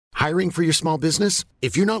Hiring for your small business?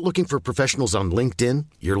 If you're not looking for professionals on LinkedIn,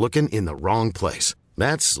 you're looking in the wrong place.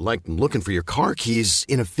 That's like looking for your car keys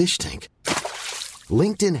in a fish tank.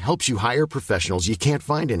 LinkedIn helps you hire professionals you can't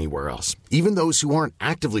find anywhere else, even those who aren't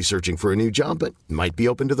actively searching for a new job but might be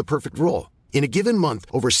open to the perfect role. In a given month,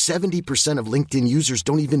 over 70% of LinkedIn users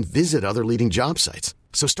don't even visit other leading job sites.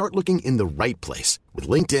 So start looking in the right place. With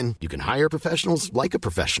LinkedIn, you can hire professionals like a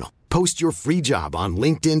professional. Post your free job on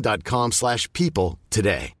linkedin.com/people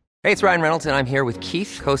today. Hey, it's Ryan Reynolds, and I'm here with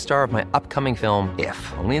Keith, co-star of my upcoming film, If,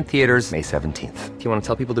 only in theaters May 17th. Do you want to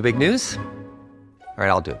tell people the big news? All right,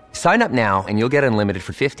 I'll do it. Sign up now and you'll get unlimited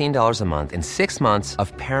for $15 a month and 6 months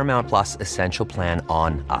of Paramount Plus Essential Plan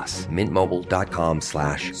on us.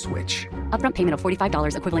 MintMobile.com/switch. Upfront payment of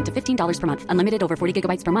 $45 equivalent to $15 per month. Unlimited over 40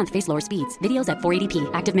 gigabytes per month. Face lower speeds. Videos at 480p.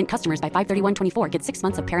 Active Mint customers by 531.24 get 6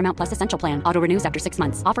 months of Paramount Plus Essential Plan. Auto renews after 6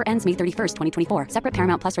 months. Offer ends May 31st, 2024. Separate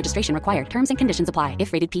Paramount Plus registration required. Terms and conditions apply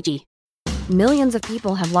if rated PG. Millions of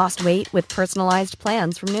people have lost weight with personalized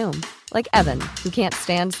plans from Noom. Like Evan, who can't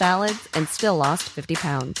stand salads and still lost 50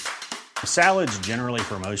 pounds. Salads generally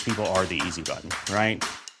for most people are the easy button, right?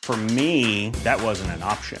 For me, that wasn't an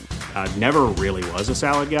option. I never really was a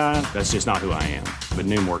salad guy. That's just not who I am. But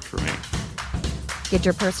Noom worked for me. Get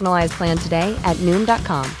your personalized plan today at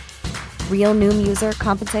Noom.com. Real Noom user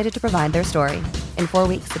compensated to provide their story. In 4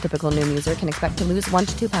 weeks, the typical Noom user can expect to lose 1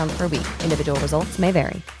 to 2 pounds per week. Individual results may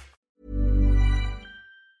vary.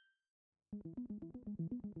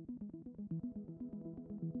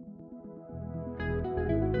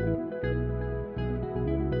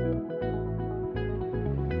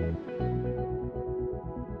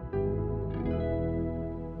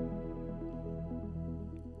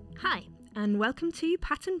 Hi, and welcome to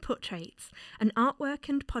Pattern Portraits, an artwork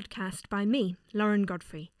and podcast by me, Lauren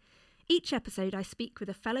Godfrey. Each episode I speak with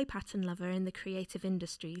a fellow pattern lover in the creative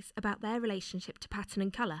industries about their relationship to pattern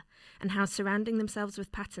and colour, and how surrounding themselves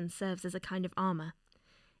with patterns serves as a kind of armour.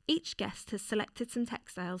 Each guest has selected some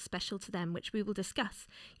textiles special to them which we will discuss,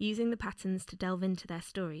 using the patterns to delve into their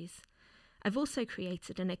stories. I've also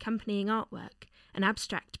created an accompanying artwork, an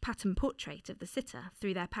abstract pattern portrait of the sitter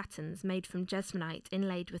through their patterns made from jesmonite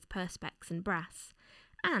inlaid with perspex and brass,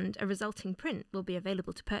 and a resulting print will be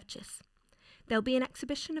available to purchase. There'll be an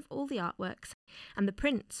exhibition of all the artworks, and the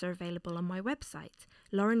prints are available on my website,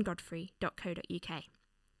 laurengodfrey.co.uk.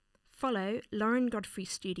 Follow Lauren Godfrey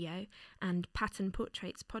Studio and Pattern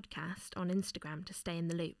Portraits Podcast on Instagram to stay in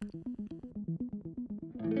the loop.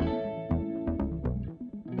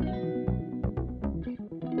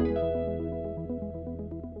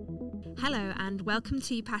 Hello and welcome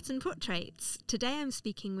to Pattern Portraits. Today I'm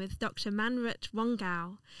speaking with Dr. Manrutt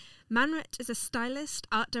Wongkaew. Manrutt is a stylist,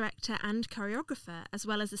 art director and choreographer, as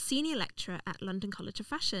well as a senior lecturer at London College of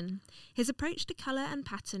Fashion. His approach to colour and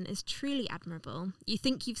pattern is truly admirable. You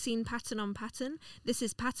think you've seen pattern on pattern? This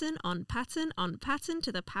is pattern on pattern on pattern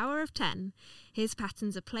to the power of 10. His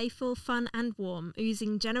patterns are playful, fun and warm,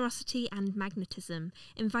 oozing generosity and magnetism,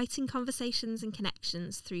 inviting conversations and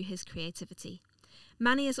connections through his creativity.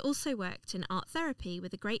 Manny has also worked in art therapy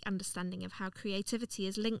with a great understanding of how creativity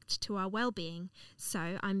is linked to our well-being,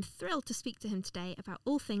 so I'm thrilled to speak to him today about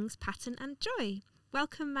all things pattern and joy.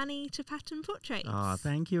 Welcome, Manny, to Pattern Portraits. Oh,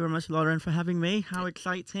 thank you very much, Lauren, for having me. How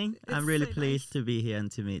exciting. I'm really so pleased to be here and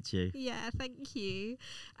to meet you. Yeah, thank you.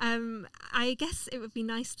 I guess it would be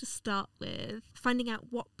nice to start with finding out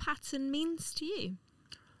what pattern means to you.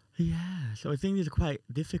 Yeah, so I think it's a quite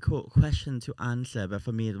difficult question to answer, but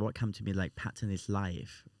for me, what comes to me like pattern is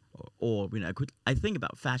life, or I think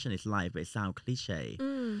about fashion is life, but it sounds cliche.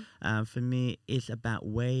 For me, it's about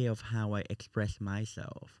way of how I express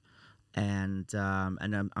myself, and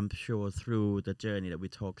I'm sure through the journey that we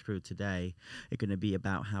talk through today, it's going to be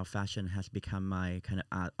about how fashion has become my kind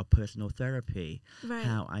of a personal therapy, right.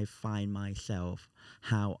 How I find myself,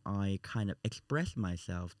 how I kind of express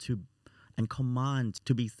myself and command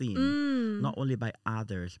to be seen, not only by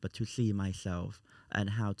others, but to see myself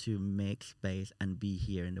and how to make space and be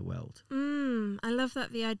here in the world. I love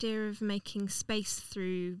that, the idea of making space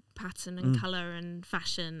through pattern and colour and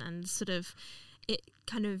fashion, and sort of, it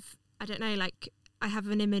kind of, I don't know, like, I have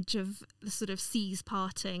an image of the sort of seas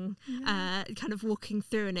parting, kind of walking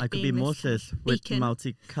through, and it I could being be Moses with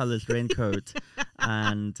multicolours raincoat,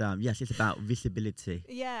 and yes, it's about visibility.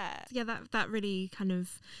 Yeah, that really kind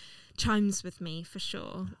of chimes with me for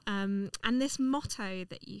sure. And this motto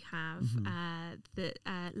that you have,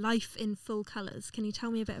 life in full colours. Can you tell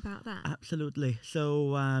me a bit about that? Absolutely.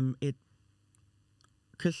 So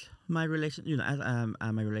because my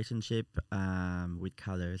my relationship with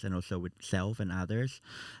colours and also with self and others,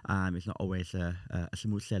 it's not always a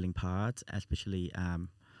smooth sailing part, especially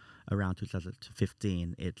around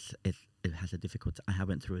 2015, it has a difficult. I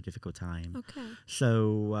went through a difficult time. Okay.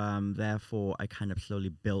 So therefore, I kind of slowly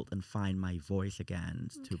built and find my voice again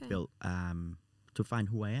to build to find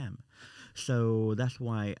who I am. So that's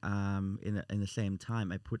why in the same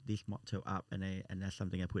time I put this motto up, and that's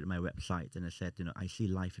something I put in my website, and I said, I see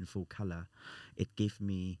life in full color. It gives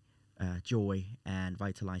me joy and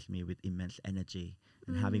vitalize me with immense energy.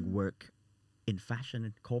 And having worked in fashion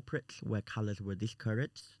and corporates where colors were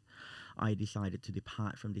discouraged, I decided to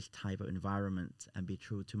depart from this type of environment and be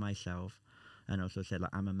true to myself. And also said,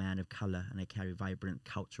 I'm a man of color and I carry vibrant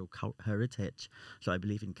cultural heritage. So I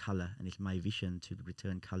believe in color, and it's my vision to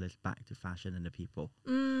return colors back to fashion and the people.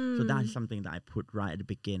 So that's something that I put right at the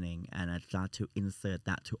beginning, and I start to insert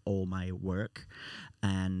that to all my work.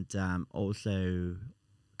 And also,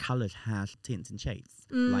 colors has tints and shades,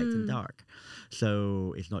 light and dark.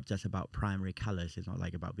 So it's not just about primary colors. It's not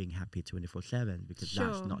like about being happy 24/7, because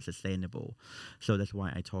that's not sustainable. So that's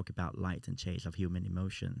why I talk about light and shades of human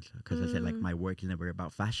emotions, because I said like my work is never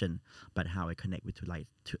about fashion, but how I connect with the light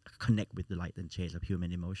and shades of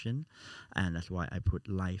human emotion. And that's why I put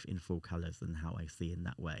life in full colors and how I see in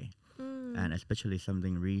that way. And especially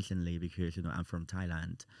something recently, because I'm from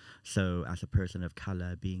Thailand, so as a person of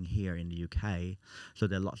color being here in the UK, so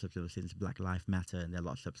there are lots of since Black Lives Matter, and there are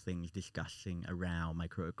lots of things discussing around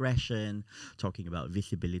microaggression, talking about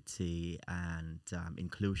visibility and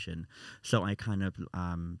inclusion. So I kind of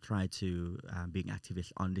try to being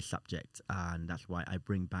activist on this subject, and that's why I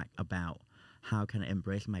bring back about how can I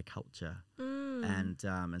embrace my culture.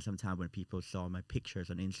 And sometimes when people saw my pictures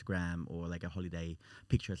on Instagram or like a holiday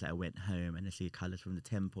pictures, I went home and I see colors from the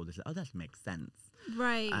temple, they said, oh, that makes sense.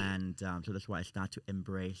 Right. And so that's why I start to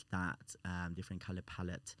embrace that different color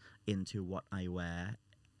palette into what I wear,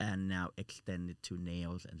 and now extend it to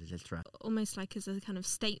nails and etc. Almost like as a kind of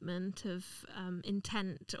statement of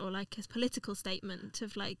intent, or like a political statement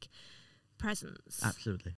of like presence.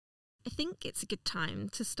 Absolutely. I think it's a good time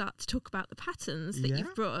to start to talk about the patterns that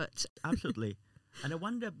you've brought. Absolutely. And I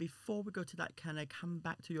wonder, before we go to that, can I come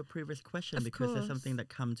back to your previous question? Of because course. There's something that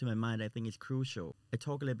comes to my mind I think is crucial. I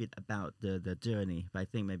talk a little bit about the journey, but I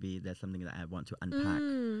think maybe there's something that I want to unpack.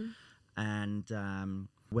 And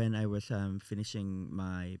when I was finishing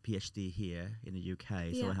my PhD here in the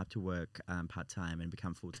UK, so I had to work part-time and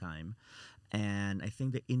become full-time. And I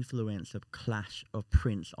think the influence of clash of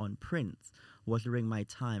prints on prints was during my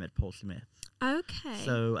time at Paul Smith. Okay.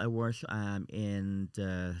 So I was in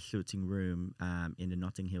the suiting room in the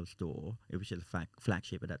Notting Hill store, which is a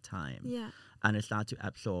flagship at that time. Yeah. And I started to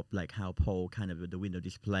absorb like how Paul kind of with the window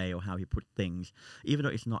display, or how he put things, even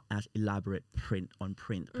though it's not as elaborate print on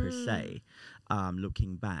print per se,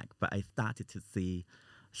 looking back. But I started to see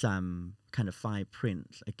some kind of fine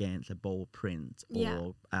prints against a bold print,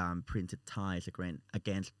 or printed ties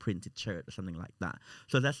against printed shirt or something like that.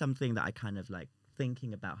 So that's something that I kind of like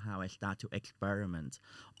thinking about, how I start to experiment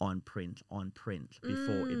on print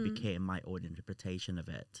before it became my own interpretation of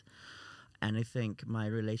it. And I think my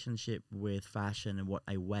relationship with fashion and what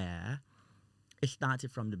I wear, it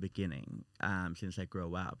started from the beginning, since I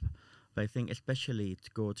grew up. But I think especially to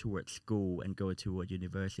go towards school and go toward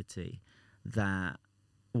university, that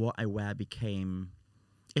what I wear became,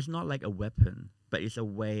 it's not like a weapon, but it's a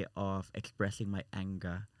way of expressing my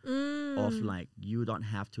anger, of like, you don't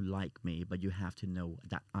have to like me, but you have to know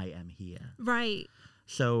that I am here. Right.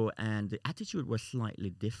 So, and the attitude was slightly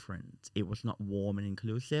different. It was not warm and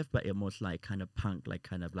inclusive, but it was like kind of punk, like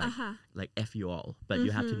kind of like, like F you all, but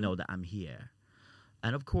you have to know that I'm here.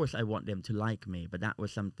 And of course, I want them to like me, but that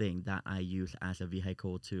was something that I used as a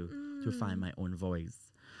vehicle to find my own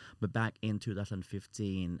voice. But back in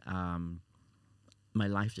 2015, my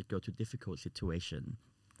life did go to a difficult situation.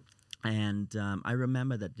 And I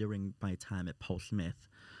remember that during my time at Paul Smith,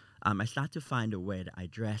 I started to find a way that I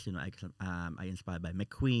dress. I inspired by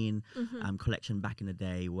McQueen collection back in the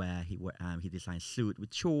day, where he designed suit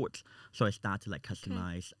with shorts. So I started to like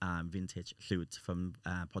customize vintage suits from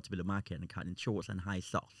Portobello Market and cut in shorts and high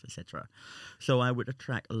socks, etc. So I would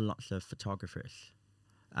attract lots of photographers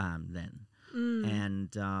then.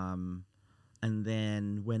 And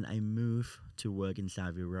then when I moved to work in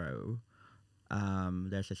Savile Row,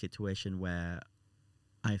 there's a situation where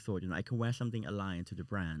I thought, I can wear something aligned to the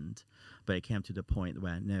brand, but it came to the point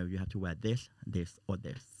where, no, you have to wear this, this, or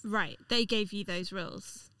this. Right. They gave you those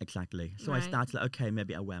rules. Exactly. So I started, okay,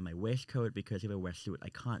 maybe I wear my waistcoat, because if I wear suit, I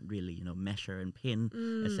can't really, measure and pin,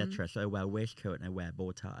 etc. So I wear waistcoat and I wear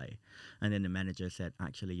bow tie. And then the manager said,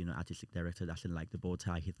 actually, artistic director doesn't like the bow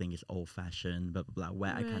tie. He thinks it's old-fashioned, blah, blah, blah,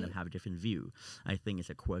 where I kind of have a different view. I think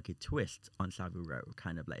it's a quirky twist on Savile Row,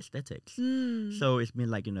 kind of like aesthetics. So it's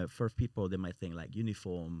been like, for people, they might think like uniform,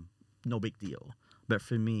 uniform, no big deal. But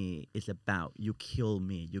for me, it's about you kill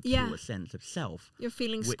me, you kill a sense of self. You're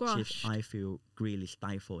feeling squashed. Which is, I feel, really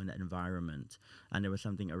stifled in that environment. And there was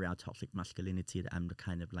something around toxic masculinity that I'm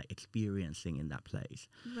kind of like experiencing in that place.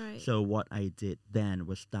 Right. So what I did then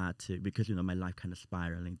was start to, because, you know, my life kind of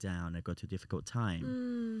spiraling down, I got to a difficult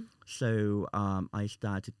time. So I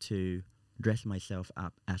started to dress myself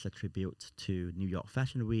up as a tribute to New York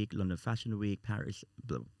Fashion Week, London Fashion Week, Paris,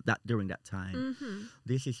 during that time.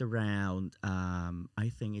 This is around, I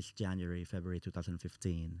think it's February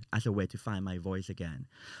 2015, as a way to find my voice again.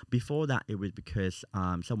 Before that, it was because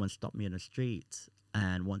someone stopped me on the street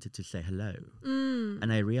and wanted to say hello.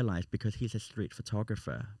 And I realized because he's a street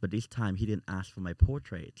photographer, but this time he didn't ask for my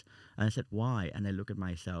portrait. And I said, why? And I look at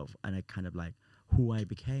myself and I kind of like, who I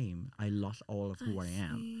became. I lost all of who I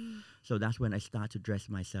am. So that's when I started to dress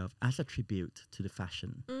myself as a tribute to the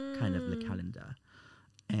fashion kind of the calendar.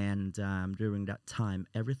 And during that time,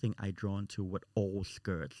 everything I drawn to were all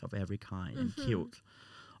skirts of every kind and kilt,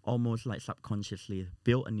 almost like subconsciously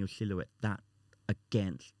built a new silhouette that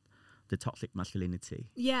against the toxic masculinity.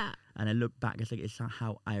 Yeah. And I look back, it's like, it's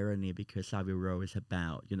how irony, because Savile Row is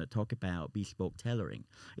about, you know, talk about bespoke tailoring.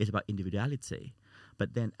 It's about individuality.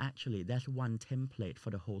 But then actually, that's one template for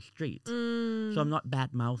the whole street. So I'm not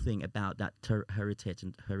bad-mouthing about that heritage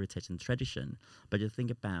and tradition, but just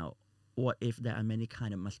think about what if there are many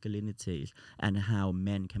kind of masculinities and how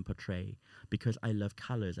men can portray. Because I love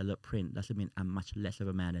colors, I love print, doesn't mean I'm much less of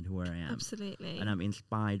a man than who I am. Absolutely. And I'm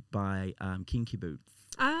inspired by kinky boots.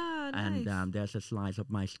 Nice. And there's a slide of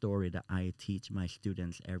my story that I teach my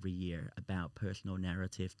students every year about personal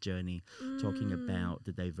narrative journey, talking about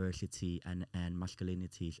the diversity and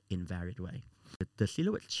masculinities in varied way. The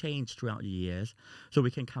silhouette changed throughout the years, so we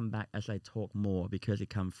can come back as I talk more, because it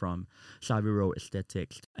come from Savile Row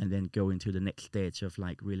aesthetics and then go into the next stage of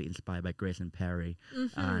like really inspired by Grace and Perry,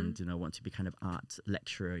 and you know want to be kind of art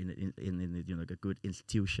lecturer in you know a good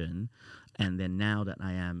institution, and then now that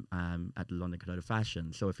I am at the London College of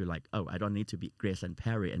Fashion, so if you're like, oh, I don't need to be Grace and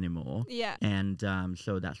Perry anymore, and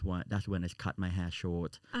so that's when I cut my hair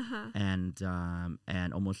short, and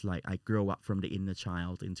almost like I grow up from the inner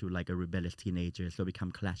child into like a rebellious teenager. So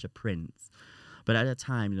become Clash of Prince. But at the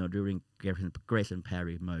time, you know, during Grace and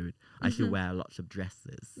Perry mode, I still wear lots of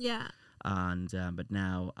dresses. Yeah. And but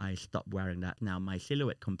now I stopped wearing that. Now my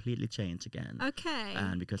silhouette completely changed again. Okay.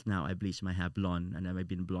 And because now I bleach my hair blonde, and I've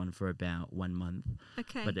been blonde for about 1 month.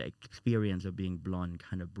 Okay. But the experience of being blonde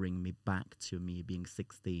kind of bring me back to me being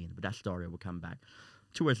 16. But that story will come back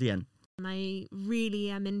towards the end. I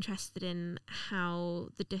really am interested in how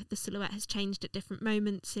the silhouette has changed at different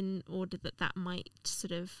moments in order that might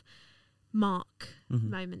sort of mark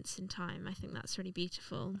moments in time. I think that's really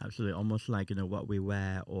beautiful. Absolutely, almost like, you know, what we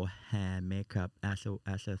wear or hair, makeup as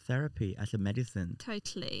a therapy, as a medicine.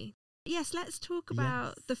 Totally. Yes, let's talk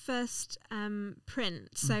about the first print.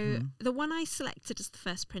 So the one I selected as the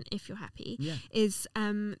first print, if you're happy, is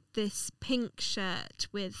this pink shirt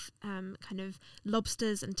with kind of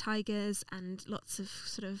lobsters and tigers and lots of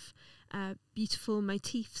sort of beautiful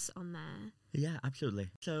motifs on there. Yeah, absolutely.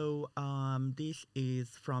 So this is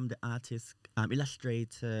from the artist,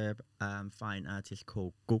 illustrator, fine artist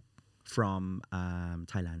called Guk from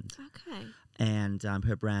Thailand. Okay. And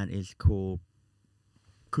her brand is called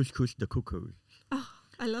Couscous the Cuckoo. Oh,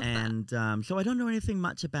 I love that. And so I don't know anything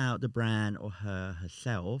much about the brand or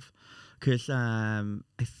herself, because I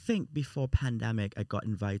think before pandemic I got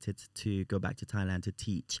invited to go back to Thailand to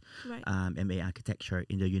teach MA architecture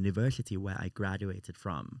in the university where I graduated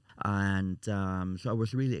from. And so I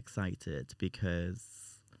was really excited,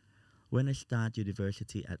 because when I started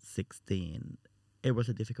university at 16, it was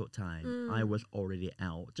a difficult time. I was already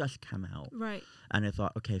out, just come out. Right. And I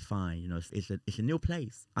thought, okay, fine, you know, it's a new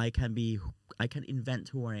place. I can invent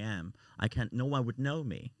who I am. No one would know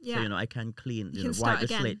me. Yeah. So, you know, I can wipe the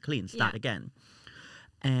slate clean, start again.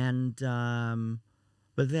 And,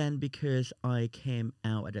 but then because I came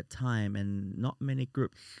out at that time and not many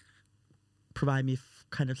groups provide me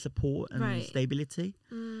kind of support and stability.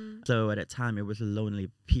 So at that time, it was a lonely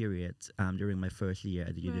period during my first year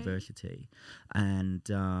at the university. And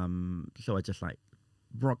so I just like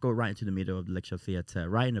go right into the middle of the lecture theatre,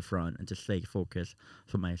 right in the front, and just stay focused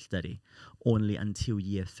for my study. Only until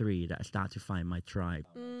year 3 that I started to find my tribe.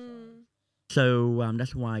 So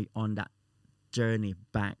that's why on that journey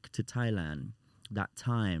back to Thailand, that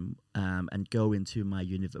time, and went into my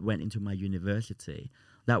university,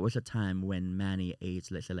 that was a time when Manny,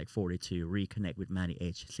 aged, let's say like 42, reconnect with Manny,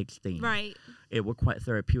 aged 16. Right. It was quite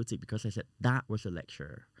therapeutic, because I said that was a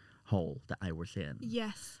lecture hall that I was in.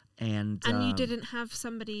 Yes. And you didn't have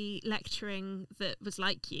somebody lecturing that was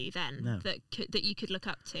like you then, No. that you could look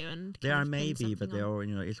up to, and there kind are of pin maybe, but something there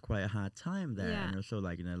on. are, it's quite a hard time there, Yeah. and also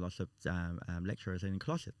like lots of lecturers in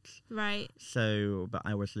closets. Right. So, but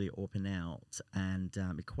I was really open out, and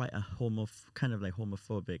it's quite a kind of like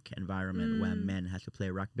homophobic environment where men have to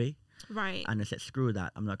play rugby. Right. And I said, screw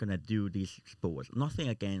that, I'm not going to do these sports. Nothing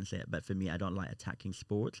against it, but for me, I don't like attacking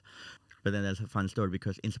sports. But then there's a fun story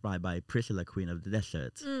because inspired by Priscilla, Queen of the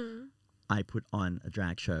Desert, I put on a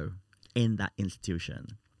drag show in that institution.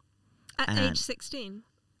 At age 16?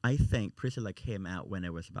 I think Priscilla came out when I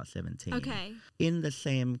was about 17. Okay. In the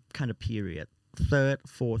same kind of period, 3rd,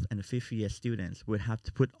 4th, and 5th year students would have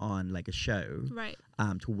to put on like a show Right.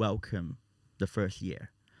 To welcome the first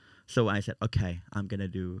year. So I said, okay, I'm going to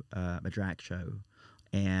do a drag show.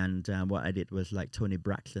 And what I did was like Tony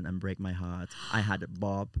Braxton and Break My Heart. I had a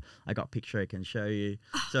bob. I got a picture I can show you.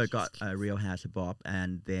 So I got a real hair as a bob.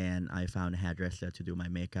 And then I found a hairdresser to do my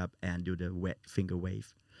makeup and do the wet finger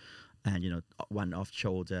wave. And, one off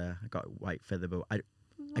shoulder. I got white feather boa. I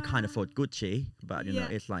can't afford Gucci, but,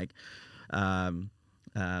 it's like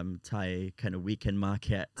Thai kind of weekend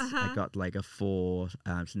market. I got like a 4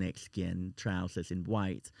 snakeskin trousers in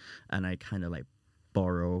white. And I kind of like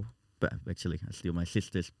borrow, but actually I steal my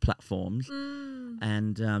sister's platforms.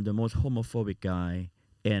 And the most homophobic guy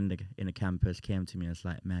in the campus came to me and was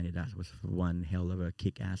like, "Manny, that was one hell of a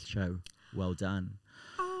kick-ass show. Well done."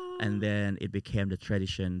 And then it became the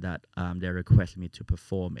tradition that they requested me to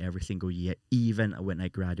perform every single year, even when I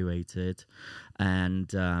graduated, and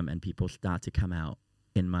people start to come out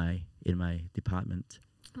in my department.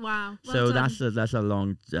 Wow. So that's a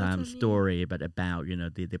long story, but about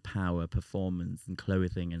the power, performance, and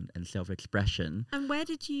clothing and self-expression. And where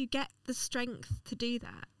did you get the strength to do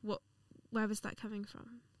that? Where was that coming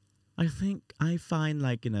from? I think I find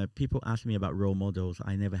like people ask me about role models.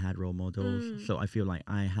 I never had role models, so I feel like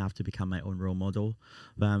I have to become my own role model.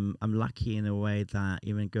 But I'm lucky in a way that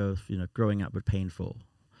even growing up was painful.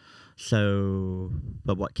 So,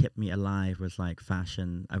 but what kept me alive was like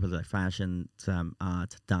fashion. I was like fashion,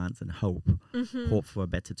 art, dance, and hope. Hope for a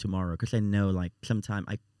better tomorrow. Because I know like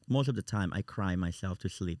most of the time I cry myself to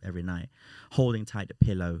sleep every night, holding tight the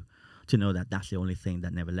pillow to know that that's the only thing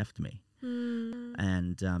that never left me.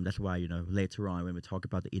 And that's why, later on when we talk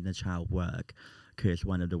about the inner child work, because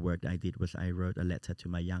one of the work that I did was I wrote a letter to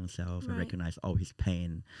my young self and recognized all his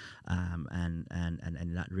pain and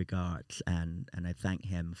in that regards. And I thank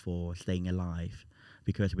him for staying alive,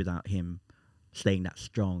 because without him staying that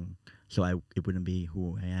strong, it wouldn't be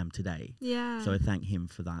who I am today. Yeah. So I thank him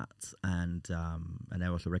for that. And I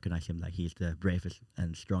also recognize him like he's the bravest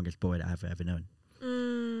and strongest boy that I've ever known.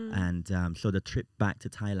 And so the trip back to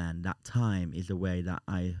Thailand, that time is the way that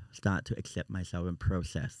I start to accept myself and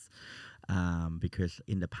process. Because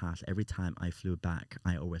in the past, every time I flew back,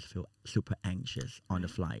 I always feel super anxious on the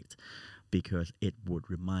flight, because it would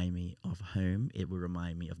remind me of home. It would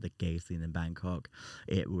remind me of the gay scene in Bangkok.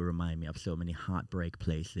 It would remind me of so many heartbreak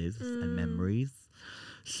places and memories.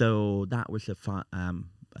 So that was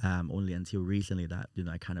only until recently that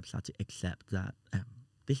I kind of started to accept that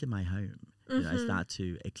this is my home. I start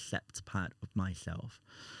to accept part of myself,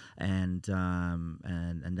 and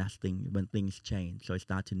that's when things change. So I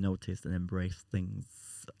start to notice and embrace things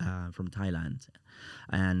from Thailand,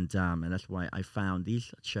 and that's why I found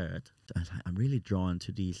this shirt. I'm really drawn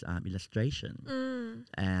to these illustrations,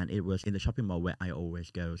 and it was in the shopping mall where I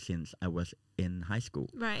always go since I was in high school.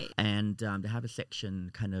 Right. And they have a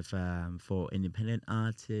section kind of for independent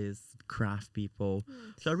artists, craft people.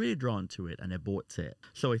 So I'm really drawn to it, and I bought it.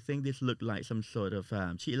 So I think this looked like some sort of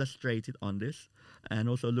she illustrated on this, and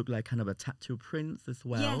also looked like kind of a tattoo prints as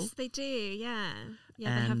well. Yes, they do. Yeah, they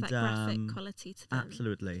have that graphic quality to them.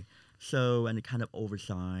 Absolutely. So, and it kind of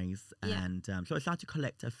oversized. And so I started to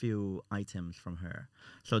collect a few items from her.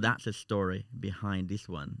 So that's the story behind this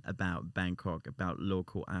one, about Bangkok, about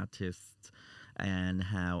local artists, and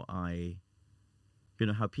how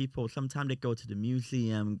how people, sometimes they go to the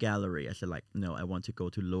museum gallery. I said like, no, I want to go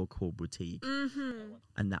to local boutique.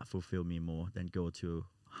 And that fulfilled me more than go to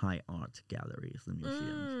high art galleries and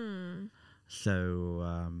museums.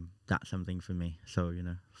 So that's something for me. So,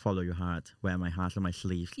 follow your heart, wear my heart on my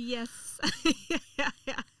sleeve. Yes.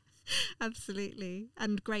 Yeah. Absolutely.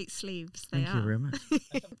 And great sleeves they are. Thank you very much.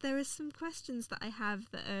 There are some questions that I have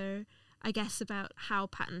that are, I guess, about how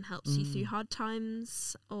pattern helps you through hard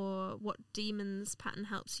times, or what demons pattern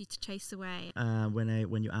helps you to chase away.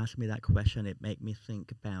 When you ask me that question, it made me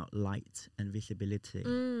think about light and visibility,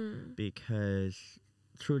 because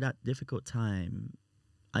through that difficult time,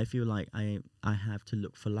 I feel like I have to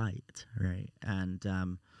look for light, right? And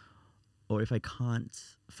or if I can't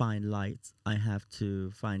find light, I have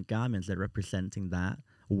to find garments that representing that,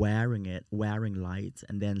 wearing light,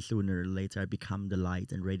 and then sooner or later I become the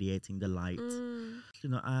light and radiating the light.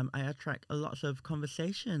 I attract a lot of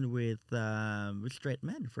conversation with straight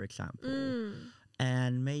men, for example.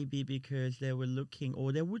 And maybe because they were looking,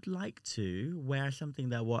 or they would like to wear something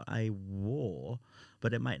that what I wore,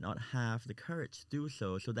 but they might not have the courage to do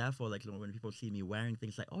so. So therefore, like, when people see me wearing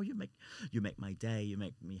things like, oh, you make my day, you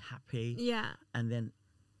make me happy. Yeah. And then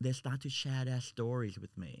they start to share their stories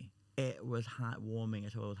with me. It was heartwarming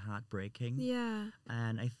as well as heartbreaking. Yeah.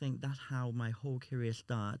 And I think that's how my whole career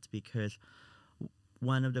starts, because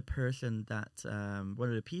one of the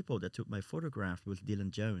people that took my photograph was Dylan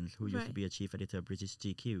Jones, who used to be a chief editor of British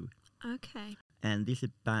GQ. Okay. And this is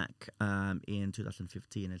back in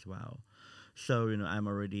 2015 as well. So, I'm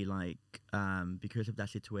already like, because of that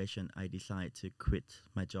situation, I decided to quit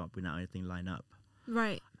my job without anything lined up.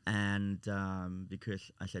 Right. And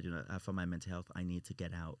because I said, for my mental health, I need to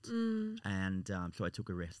get out. And so I took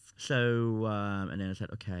a risk. So, and then I said,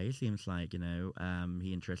 okay, seems like,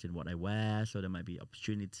 he interested in what I wear. So there might be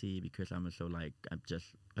opportunity, because I'm also like, I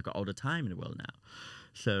got all the time in the world now.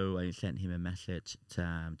 So I sent him a message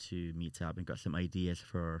to meet up and got some ideas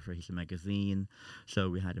for his magazine. So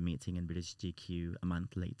we had a meeting in British GQ a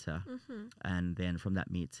month later. And then from that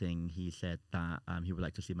meeting, he said that he would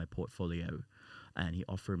like to see my portfolio. And he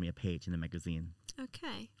offered me a page in the magazine.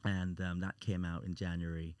 Okay. And that came out in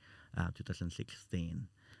January 2016.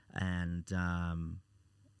 And I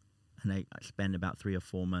spent about 3 or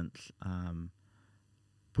 4 months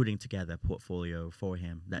putting together a portfolio for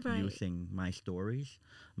him that using my stories,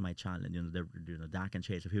 my challenge, the dark and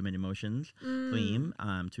shades of human emotions theme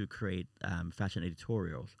to create fashion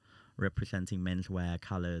editorials representing menswear,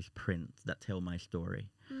 colors, prints that tell my story.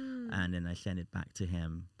 And then I sent it back to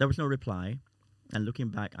him. There was no reply. And looking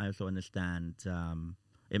back, I also understand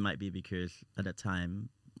it might be because at that time,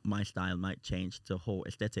 my style might change the whole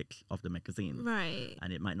aesthetics of the magazine. Right.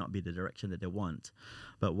 And it might not be the direction that they want.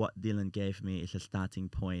 But what Dylan gave me is a starting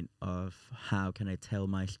point of how can I tell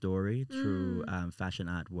my story through fashion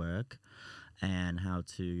artwork, and how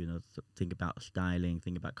to, think about styling,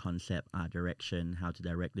 think about concept, art direction, how to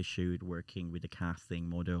direct the shoot, working with the casting,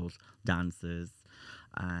 models, dancers.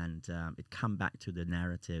 And it come back to the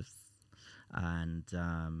narratives. And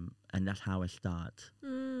that's how I start.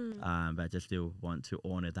 But I just still want to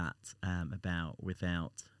honor that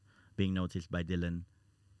without being noticed by Dylan.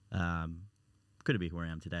 Could be where I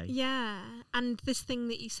am today. Yeah, and this thing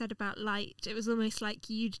that you said about light, it was almost like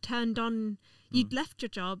you'd turned on, you'd left your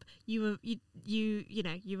job, you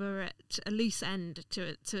were at a loose end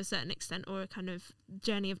to a certain extent, or a kind of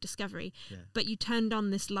journey of discovery, but you turned on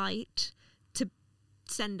this light to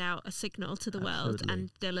send out a signal to the world, and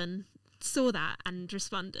Dylan saw that and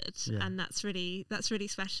responded, and that's really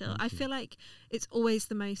special. I feel like it's always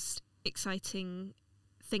the most exciting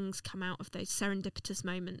things come out of those serendipitous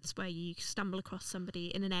moments where you stumble across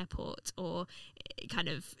somebody in an airport, or kind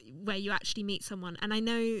of where you actually meet someone. And I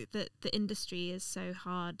know that the industry is so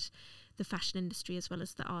hard, the fashion industry as well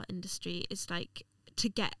as the art industry, is like, to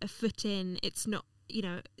get a foot in, it's not,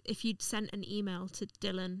 if you'd sent an email to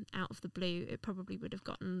Dylan out of the blue, it probably would have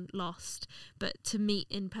gotten lost. But to meet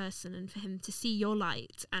in person and for him to see your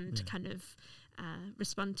light and to kind of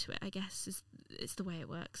respond to it, I guess, is the way it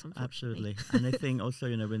works, unfortunately. Absolutely. And I think also,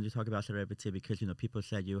 when you talk about celebrity, because, people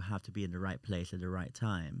said you have to be in the right place at the right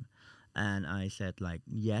time. And I said, like,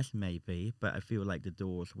 yes, maybe, but I feel like the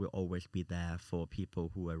doors will always be there for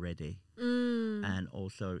people who are ready. And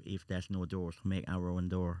also, if there's no doors, make our own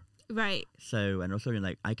door. Right. So, and also,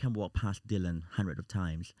 I can walk past Dylan hundreds of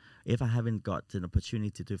times. If I haven't got an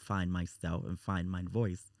opportunity to find myself and find my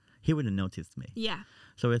voice, he wouldn't notice me. Yeah.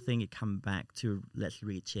 So I think it comes back to, let's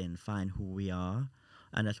reach in, find who we are.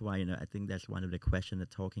 And that's why, I think that's one of the questions they're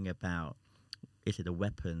talking about. Is it a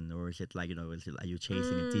weapon, or is it like, are you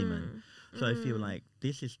chasing a demon? So I feel like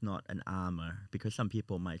this is not an armor, because some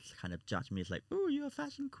people might kind of judge me as like, oh, you're a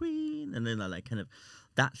fashion queen. And then like kind of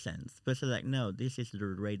that sense. But so like, no, this is the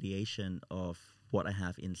radiation of what I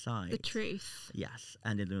have inside. The truth. Yes.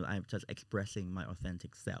 And then I'm just expressing my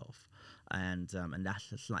authentic self. And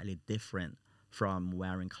that's slightly different from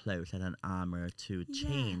wearing clothes and an armor to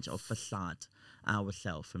change or facade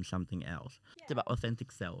ourselves from something else. It's about authentic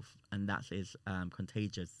self, and that is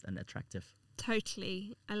contagious and attractive.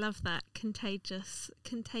 Totally. I love that. Contagious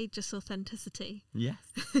authenticity. Yes.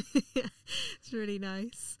 It's really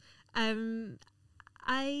nice. I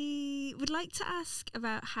would like to ask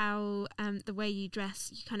about how the way you dress,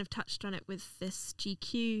 you kind of touched on it with this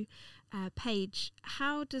GQ page,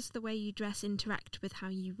 how does the way you dress interact with how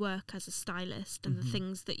you work as a stylist and the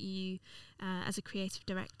things that you, as a creative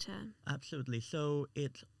director? Absolutely. So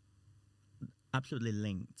it's absolutely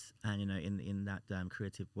linked, and in that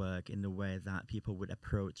creative work, in the way that people would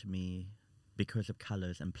approach me because of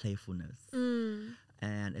colors and playfulness.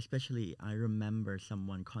 And especially, I remember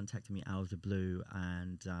someone contacting me out of the blue,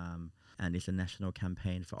 and it's a national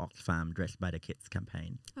campaign for Oxfam, Dressed by the Kids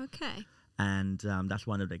campaign. Okay. And that's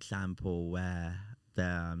one of the examples where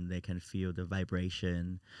they can feel the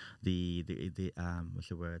vibration, the what's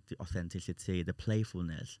the word, the authenticity, the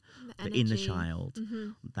playfulness, the inner child.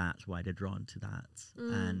 That's why they're drawn to that.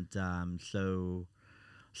 And so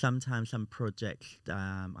sometimes some projects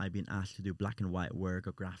I've been asked to do black and white work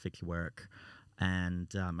or graphics work,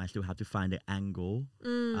 and I still have to find the angle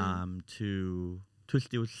to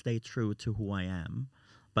still stay true to who I am,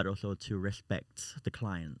 but also to respect the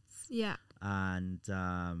clients. Yeah. And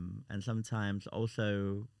sometimes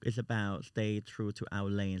also it's about stay true to our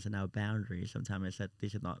lanes and our boundaries. Sometimes I said,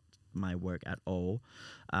 this is not my work at all.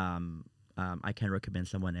 I can recommend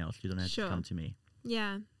someone else. You don't have to come to me.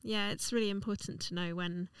 Yeah, it's really important to know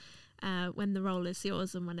when the role is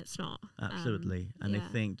yours and when it's not. Absolutely. And I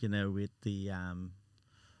think, with the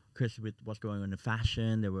because with what's going on in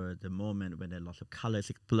fashion, there were the moment when there are lots of colors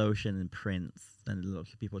explosion in prints, and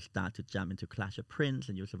lots of people start to jump into clash of prints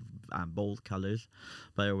and use of bold colors.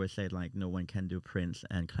 But I always say, like, no one can do prints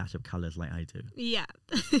and clash of colors like I do. Yeah.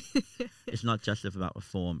 It's not just about a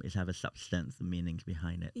form; it has a substance, the meanings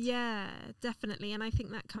behind it. Yeah, definitely, and I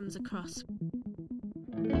think that comes across.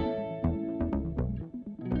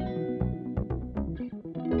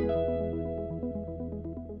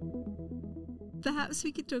 Perhaps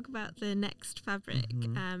we could talk about the next fabric.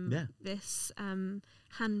 This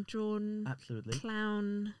hand-drawn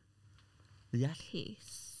clown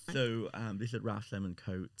piece. So this is Ralph Simon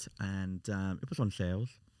coat, and it was on sales,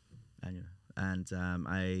 and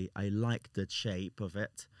I like the shape of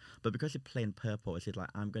it, but because it's plain purple, it's like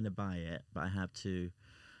I'm going to buy it, but I have to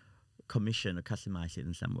commission or customize it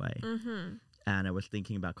in some way. And I was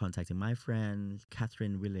thinking about contacting my friend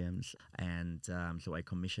Catherine Williams, and so I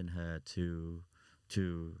commissioned her to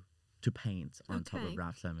paint on top of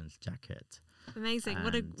Ralph Simon's jacket. Amazing! And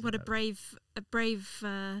what a brave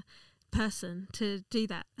person to do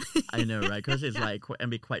that. I know, right? Because it's like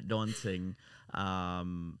and be quite daunting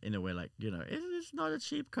in a way. Like, it's not a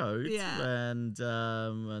cheap coat, and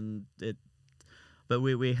it. But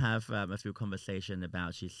we have a few conversations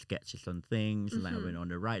about she sketches on things, like I went on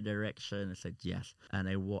the right direction. I said yes, and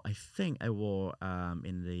I wore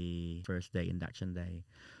in the first day, induction day,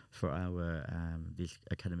 for our this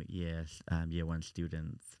academic years, year one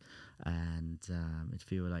students, and it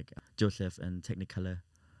feels like Joseph and Technicolor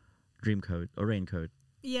Dreamcoat or Raincoat.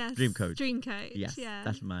 Yes, Dreamcoat. Yes,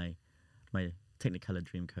 that's my Technicolor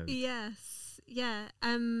Dreamcoat. Yes. Yeah.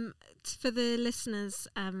 For the listeners,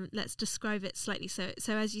 let's describe it slightly. So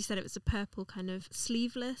as you said, it was a purple kind of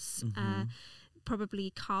sleeveless,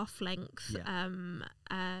 probably calf length,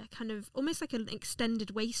 kind of almost like an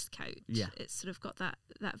extended waistcoat. Yeah. It's sort of got that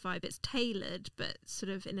vibe. It's tailored, but sort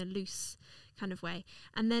of in a loose kind of way.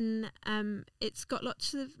 And then it's got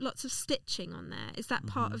lots of stitching on there. Is that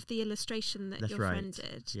part of the illustration that your friend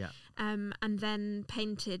did? Yeah. And then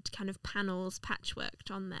painted kind of panels,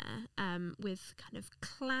 patchworked on there, with kind of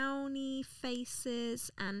clowny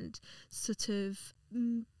faces and sort of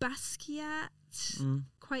Basquiat,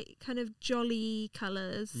 quite kind of jolly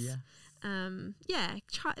colours. Yeah.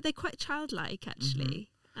 They're quite childlike,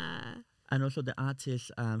 actually. And also the artist,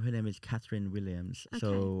 her name is Catherine Williams. Okay.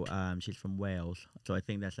 So she's from Wales. So I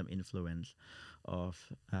think there's some influence of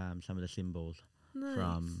some of the symbols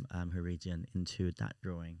from her region into that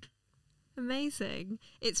drawing. Amazing.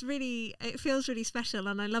 It feels really special,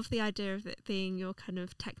 and I love the idea of it being your kind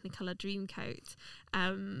of Technicolor Dreamcoat.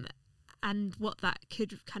 And what that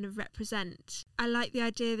could kind of represent. I like the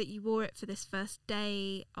idea that you wore it for this first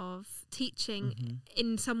day of teaching.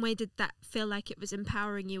 In some way, did that feel like it was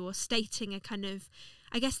empowering you or stating a kind of,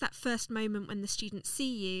 I guess that first moment when the students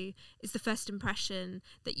see you is the first impression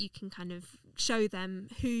that you can kind of show them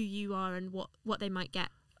who you are and what they might get.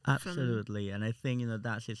 Absolutely. And I think,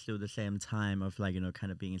 that's still the same time of like,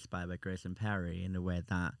 kind of being inspired by Grace and Perry in a way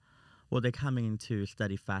that, well, they're coming to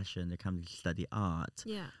study fashion, they're coming to study art.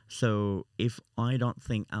 Yeah. So if I don't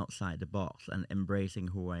think outside the box and embracing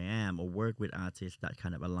who I am or work with artists that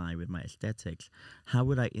kind of align with my aesthetics, how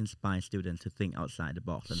would I inspire students to think outside the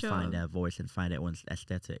box and find their voice and find their own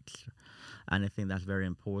aesthetics? And I think that's very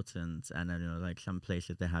important. And like some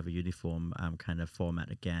places they have a uniform kind of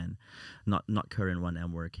format again, not current one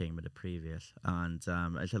I'm working, but the previous. And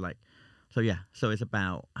I said like, So it's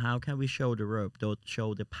about how can we show the rope,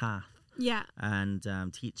 show the path,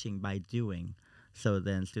 and teaching by doing. So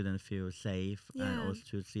then students feel safe and also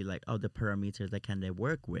to see like, the parameters that can they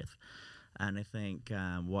work with. And I think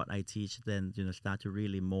what I teach then, start to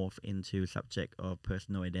really morph into subject of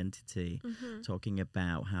personal identity, talking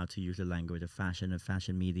about how to use the language of fashion and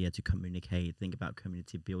fashion media to communicate, think about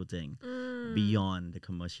community building beyond the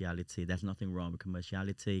commerciality. There's nothing wrong with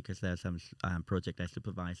commerciality because there's some project I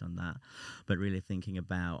supervise on that, but really thinking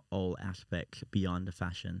about all aspects beyond the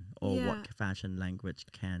fashion or what fashion language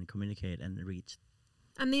can communicate and reach.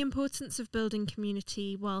 And the importance of building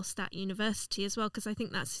community whilst at university as well, because I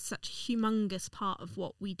think that's such a humongous part of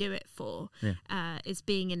what we do it for, is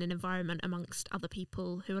being in an environment amongst other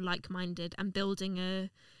people who are like-minded and building a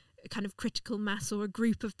kind of critical mass or a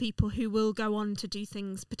group of people who will go on to do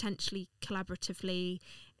things potentially collaboratively,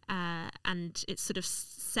 and it sort of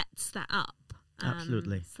sets that up.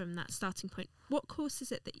 Absolutely. From that starting point. What course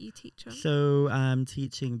is it that you teach on? So I'm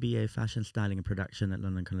teaching BA Fashion Styling and Production at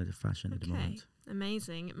London College of Fashion at the moment.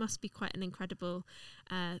 Amazing. It must be quite an incredible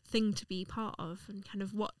thing to be part of and kind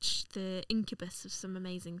of watch the incubus of some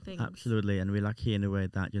amazing things. Absolutely. And we're lucky in a way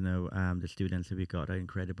that, the students that we got are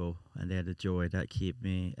incredible and they're the joy that keep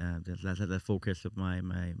me, that's the focus of my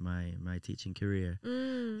teaching career.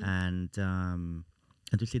 And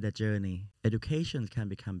to see that journey. Education can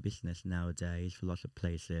become business nowadays for lots of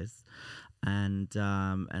places. And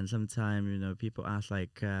sometimes, people ask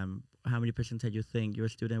like, how many percentage you think your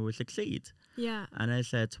student will succeed? Yeah. And I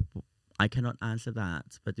said, I cannot answer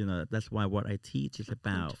that, but that's why what I teach is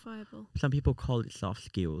about. Some people call it soft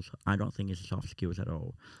skills. I don't think it's soft skills at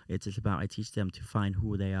all. It's just about I teach them to find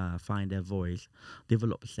who they are, find their voice,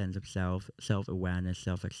 develop a sense of self-awareness,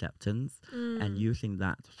 self-acceptance, and using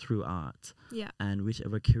that through art. Yeah. And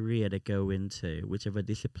whichever career they go into, whichever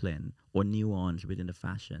discipline or nuance within the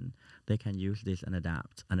fashion, they can use this and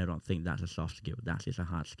adapt. And I don't think that's a soft skill. That is a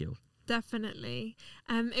hard skill. Definitely.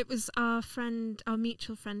 It was our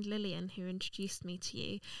mutual friend Lillian who introduced me to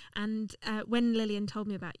you. And when Lillian told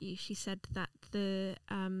me about you, she said that the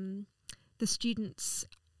students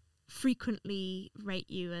frequently rate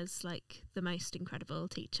you as like the most incredible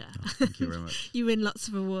teacher. Oh, thank you very much. You win lots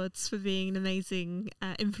of awards for being an amazing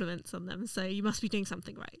influence on them. So you must be doing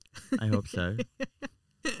something right. I hope so.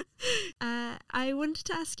 I wanted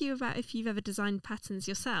to ask you about if you've ever designed patterns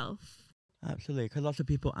yourself. Absolutely, because lots of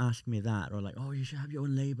people ask me that, or like, oh, you should have your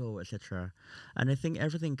own label, etc. And I think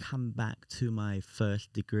everything come back to my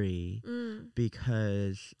first degree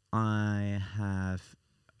because I have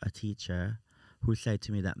a teacher who said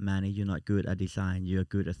to me that, Manny, you're not good at design, you're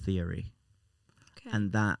good at theory. Okay.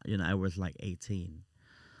 And that, I was like 18.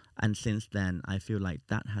 And since then, I feel like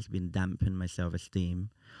that has been dampened my self-esteem.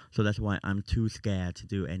 So that's why I'm too scared to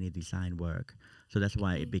do any design work. So that's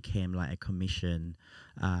why it became like a commission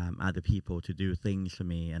other people to do things for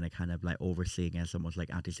me, and I kind of like overseeing as almost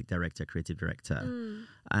like artistic director, creative director.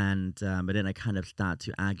 And but then I kind of start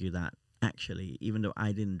to argue that actually, even though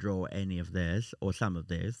I didn't draw any of this or some of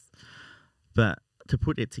this, but to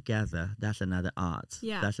put it together, that's another art.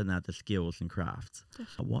 Yeah. That's another skills and crafts.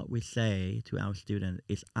 What we say to our students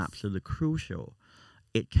is absolutely crucial.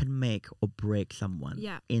 It can make or break someone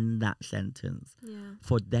in that sentence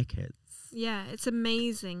for decades. Yeah, it's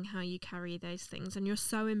amazing how you carry those things, and you're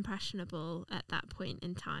so impressionable at that point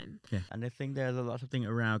in time. Yeah, and I think there's a lot of things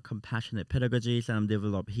around compassionate pedagogies, and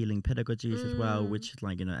develop healing pedagogies as well, which is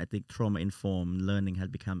like, I think trauma-informed learning has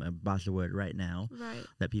become a buzzword right now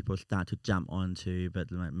that people start to jump onto, but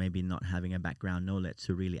maybe not having a background knowledge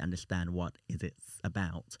to really understand what it's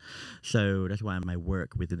about. So that's why my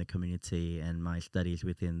work within the community and my studies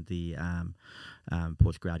within the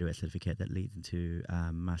postgraduate certificate that leads into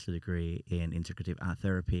master degree in integrative art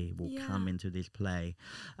therapy will come into this play,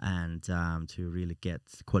 and to really get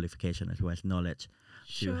qualification as well as knowledge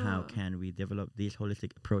to how can we develop this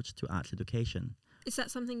holistic approach to arts education. Is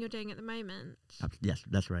that something you're doing at the moment? Yes,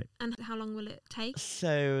 that's right. And how long will it take?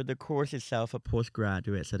 So the course itself, a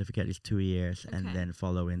postgraduate certificate, is 2 years, and then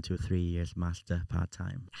follow into 3 years master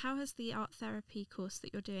part-time. How has the art therapy course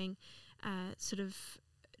that you're doing sort of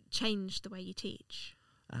changed the way you teach?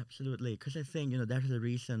 Absolutely, because I think, there's a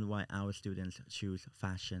reason why our students choose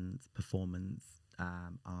fashion, performance,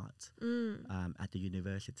 art at the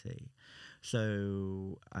university.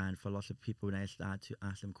 So, and for lots of people, when I start to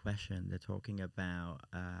ask them questions, they're talking about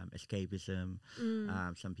escapism.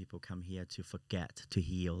 Some people come here to forget, to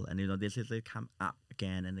heal. And, this is they come up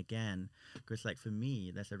again and again. Because, like, for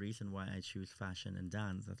me, that's the reason why I choose fashion and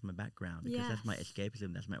dance. That's my background. Because that's my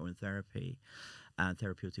escapism. That's my own therapy.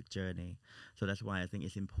 Therapeutic journey. So that's why I think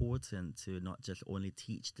it's important to not just only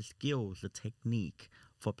teach the skills, the technique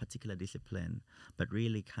for particular discipline, but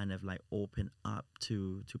really kind of like open up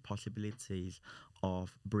to possibilities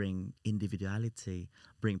of bring individuality,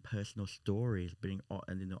 bring personal stories, bring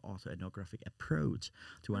auto-ethnographic approach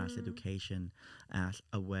to arts education as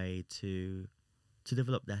a way to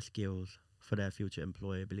develop their skills for their future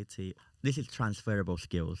employability. This is transferable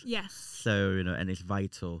skills. Yes. So, and it's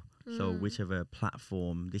vital. So whichever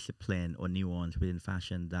platform, discipline or nuance within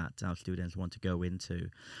fashion that our students want to go into,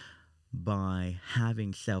 by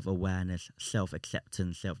having self-awareness,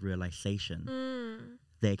 self-acceptance, self-realization,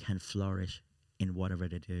 they can flourish in whatever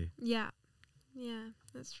they do. Yeah,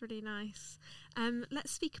 that's really nice.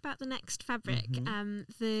 Let's speak about the next fabric,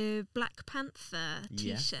 the Black Panther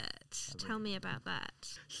t-shirt. Tell me about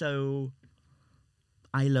that. So,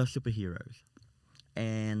 I love superheroes,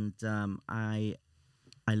 and I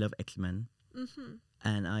love X-Men,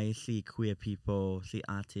 and I see queer people, see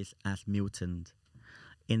artists as mutant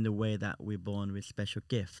in the way that we're born with special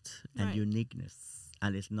gifts and uniqueness.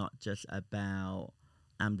 And it's not just about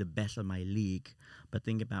I'm the best of my league, but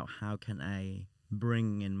think about how can I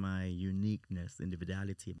bring in my uniqueness,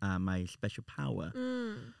 individuality, my special power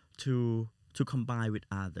to combine with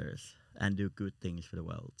others and do good things for the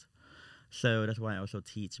world. So that's why I also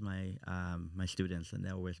teach my my students, and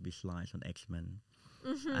there always be slides on X-Men.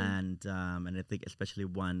 And I think especially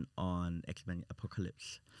one on X-Men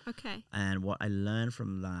Apocalypse. Okay. And what I learned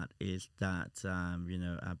from that is that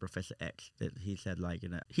Professor X, that he said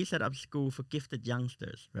he set up school for gifted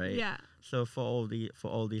youngsters, right? Yeah. So for all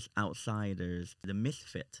these outsiders, the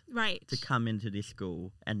misfit, right, to come into this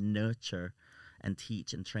school and nurture and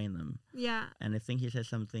teach and train them. Yeah. And I think he said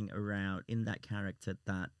something around in that character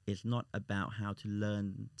that it's not about how to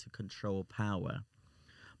learn to control power,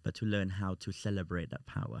 but to learn how to celebrate that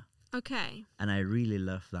power. Okay. And I really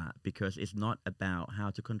love that, because it's not about how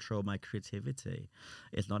to control my creativity.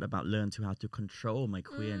 It's not about how to control my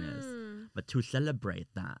queerness, but to celebrate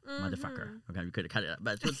that, motherfucker. Okay, we could cut it out,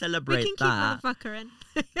 but to celebrate we can that. Keep motherfucker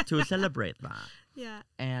in. To celebrate that. Yeah.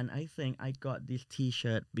 And I think I got this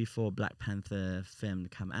t-shirt before Black Panther film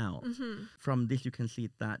come out. From this, you can see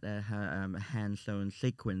that hand-sewn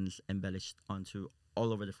sequins embellished onto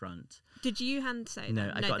all over the front. Did you hand sew?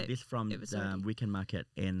 No, I got this from the weekend market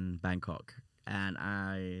in Bangkok, and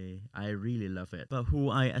I really love it. But who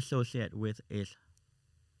I associate with is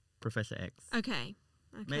Professor X. Okay.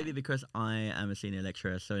 Maybe because I am a senior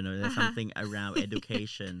lecturer, so there's something around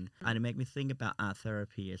education, and it made me think about art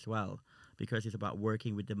therapy as well, because it's about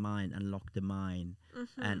working with the mind, unlock the mind,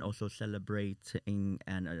 and also celebrating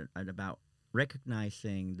and about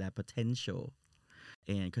recognizing their potential.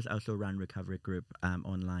 And because I also run recovery group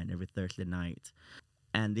online every Thursday night,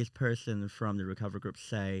 and this person from the recovery group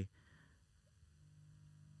say,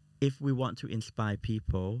 if we want to inspire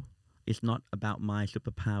people, it's not about my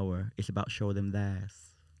superpower, it's about show them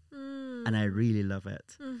theirs. And I really love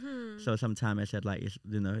it. So sometimes I said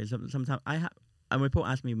sometimes and when people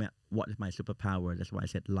ask me what is my superpower, that's why I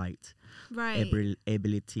said light. Right.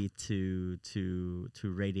 Ability to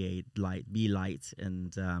radiate light, be light,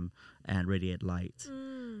 and radiate light,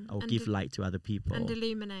 or give light to other people and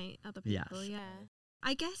illuminate other people. Yes. Yeah.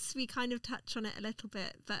 I guess we kind of touch on it a little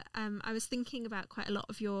bit, but I was thinking about quite a lot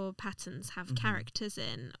of your patterns have characters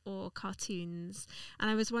in or cartoons, and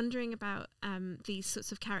I was wondering about these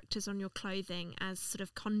sorts of characters on your clothing as sort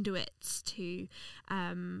of conduits to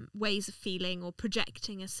ways of feeling or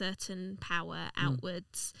projecting a certain power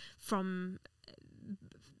outwards from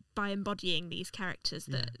by embodying these characters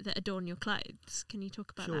that adorn your clothes. Can you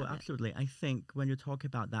talk about that? Sure, absolutely. I think when you talk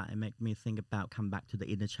about that, it makes me think about come back to the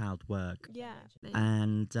inner child work. Yeah.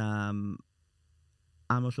 And I'm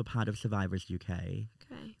also part of Survivors UK.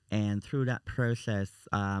 Okay. And through that process,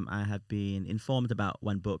 I have been informed about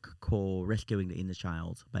one book called Rescuing the Inner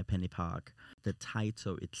Child by Penny Park. The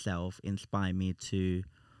title itself inspired me to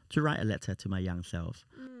write a letter to my young self.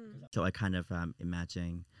 So I kind of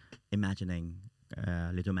imagining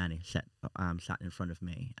little Manny sat in front of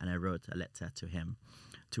me, and I wrote a letter to him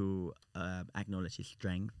to acknowledge his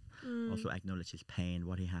strength, also acknowledge his pain,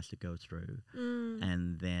 what he has to go through.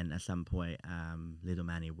 And then at some point, little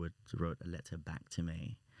Manny wrote a letter back to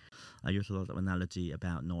me. I used a lot of analogy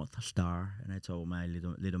about North Star, and I told my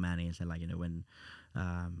little Manny, I said,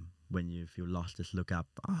 when you feel lost, just look up.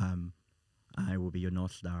 I will be your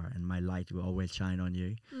North Star, and my light will always shine on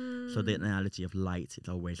you. So the analogy of light is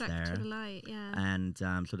always back there. to the light, yeah. And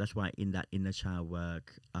so that's why in that inner child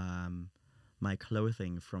work, my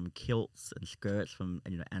clothing from kilts and skirts from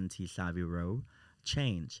anti-Savile Row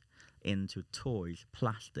change into toys,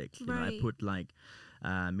 plastics. I put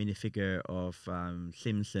minifigure of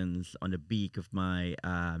Simpsons on the beak of my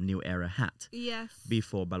New Era hat. Yes.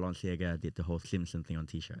 Before Balenciaga did the whole Simpson thing on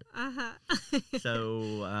T-shirt.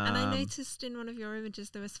 So and I noticed in one of your images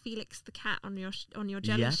there was Felix the cat on your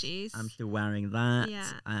jelly yes, shoes. I'm still wearing that.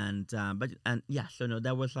 Yeah. And so no,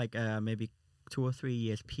 that was like maybe 2 or 3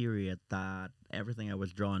 years period that everything I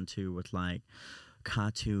was drawn to was like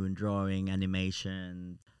cartoon drawing,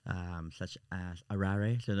 animation, such as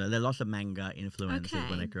Arare. So there are lots of manga influences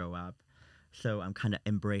when I grow up. So I'm kind of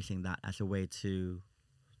embracing that as a way to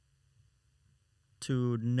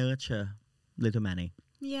nurture little Manny.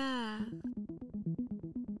 Yeah.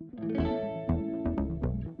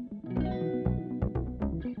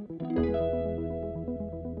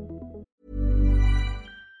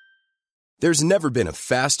 There's never been a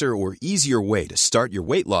faster or easier way to start your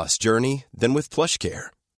weight loss journey than with PlushCare.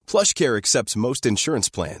 PlushCare accepts most insurance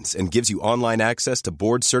plans and gives you online access to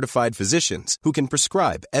board-certified physicians who can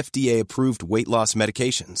prescribe FDA-approved weight loss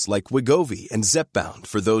medications like Wegovy and Zepbound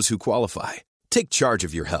for those who qualify. Take charge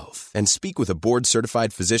of your health and speak with a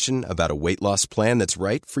board-certified physician about a weight loss plan that's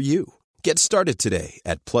right for you. Get started today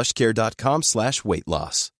at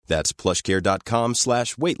plushcare.com/weight-loss. That's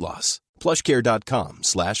plushcare.com/weight-loss.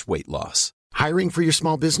 plushcare.com/weight-loss. Hiring for your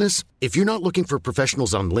small business? If you're not looking for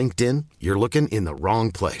professionals on LinkedIn, you're looking in the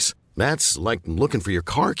wrong place. That's like looking for your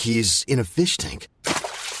car keys in a fish tank.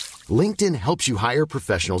 LinkedIn helps you hire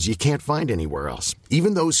professionals you can't find anywhere else,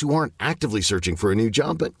 even those who aren't actively searching for a new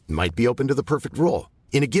job but might be open to the perfect role.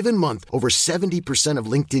 In a given month, over 70% of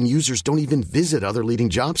LinkedIn users don't even visit other leading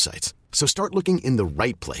job sites. So start looking in the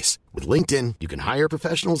right place. With LinkedIn, you can hire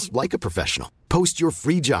professionals like a professional. Post your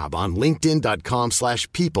free job on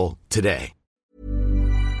linkedin.com/people today.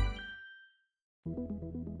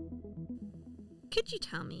 Could you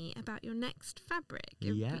tell me about your next fabric?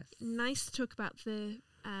 It would Yes. be nice to talk about the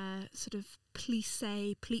sort of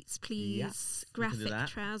plissé, pleats, please, Yes, we can do graphic that.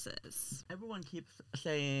 trousers. Everyone keeps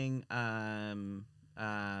saying Sonia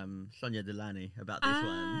Delany about this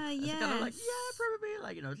one. It's kind of like, yes. yeah, probably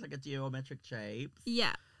like, it's like a geometric shape.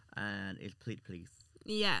 Yeah, And it's please.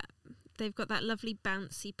 yeah. They've got that lovely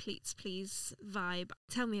bouncy pleats, please vibe.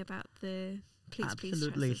 Tell me about the pleats, please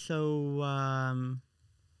Absolutely. trousers. So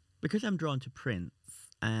because I'm drawn to prints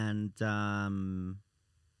and I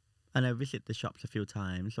visit the shops a few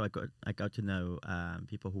times, so I got to know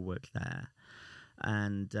people who work there,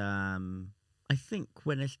 and I think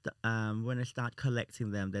when I start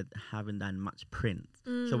collecting them, they haven't done much prints.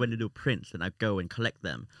 So when they do prints, then I go and collect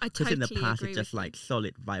them. Because in the totally past, agree it's just with you. like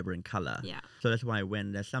solid, vibrant color. Yeah. So that's why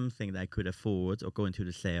when there's something that I could afford or go into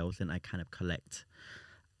the sales, then I kind of collect.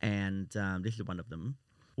 And this is one of them.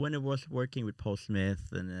 When I was working with Paul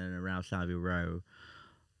Smith and then around Savile Row,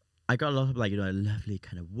 I got a lot of lovely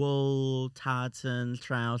kind of wool, tartans,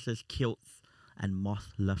 trousers, kilts, and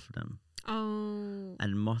moth love them. Oh.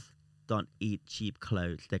 And moth don't eat cheap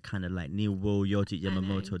clothes. They're kind of like New Wool, Yoji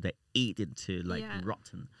Yamamoto. They eat into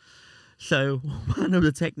rotten. So one of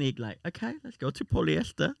the technique, okay, let's go to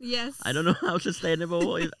polyester. Yes. I don't know how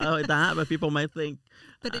sustainable is that, but people might think.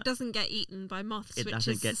 But it doesn't get eaten by moths, It which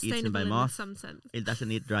doesn't is get eaten sustainable by in moths. some sense. It doesn't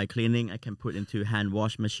need dry cleaning. I can put into hand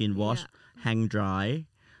wash, machine wash, hang dry,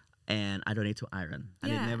 and I don't need to iron.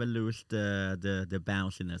 And it never lose the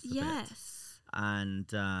bounciness of it. Yes. And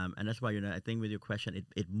that's why, I think with your question,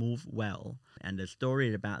 it moved well. And the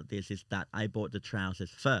story about this is that I bought the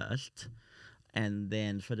trousers first, and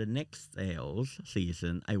then for the next sales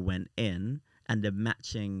season, I went in, and the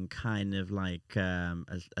matching kind of like a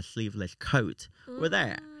sleeveless coat were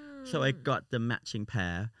there. So I got the matching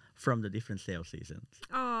pair from the different sales seasons.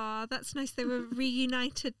 Oh, that's nice. They were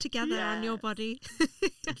reunited together on your body.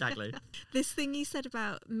 Exactly. This thing you said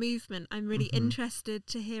about movement, I'm really interested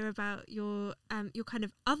to hear about your kind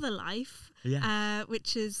of other life,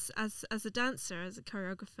 which is as a dancer, as a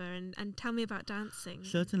choreographer, and tell me about dancing.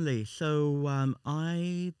 Certainly. So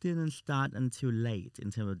I didn't start until late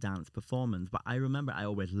in terms of dance performance, but I remember I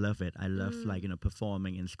always loved it. I love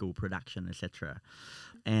performing in school production, etc.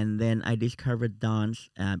 And then I discovered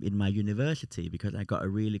dance in my university because I got a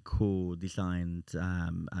really cool designed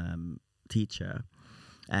teacher,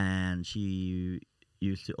 and she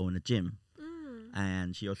used to own a gym.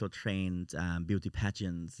 And she also trained beauty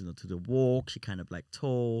pageants, to the walk. She kind of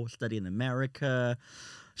tall, studied in America.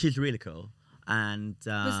 She's really cool. And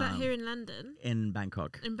was that here in London? In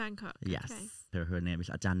Bangkok. In Bangkok. Yes. Okay. Her name is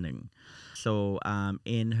Ajahn Nung. So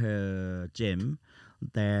in her gym,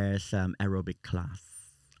 there's aerobic class.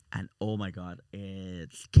 And oh my God,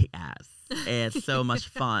 it's kick-ass. It's so much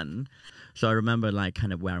fun. So I remember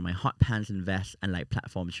kind of wearing my hot pants and vest and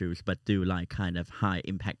platform shoes, but do kind of high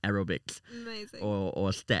impact aerobics. Amazing.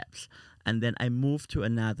 Or steps. And then I moved to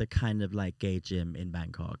another kind of like gay gym in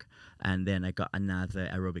Bangkok. And then I got another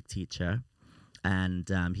aerobic teacher. And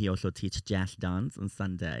he also teaches jazz dance on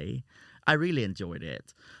Sunday. I really enjoyed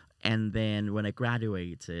it. And then when I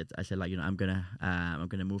graduated, I said, like, I'm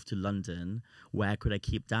gonna move to London. Where could I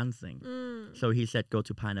keep dancing? So he said, go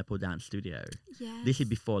to Pineapple Dance Studio. Yes. This is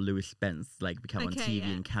before Louis Spence like became on TV yeah.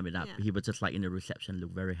 and came it up. Yeah. He was just like in the reception,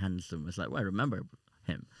 looked very handsome. It's like, well, I remember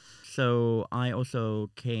him. So I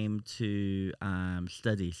also came to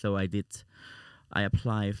study. So I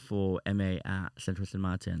applied for MA at Central St.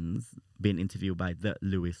 Martin's, being interviewed by the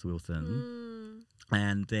Louis Wilson.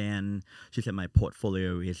 And then she said my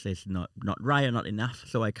portfolio is not right or not enough.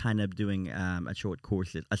 So I kind of doing a short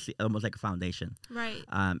course, almost like a foundation, right,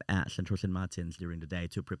 at Central St. Martin's during the day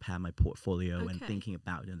to prepare my portfolio and thinking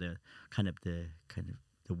about the kind of the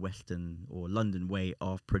Western or London way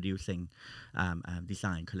of producing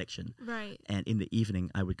design collection. Right. And in the evening,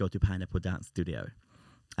 I would go to Pineapple Dance Studio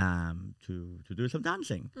to do some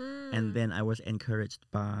dancing. And then I was encouraged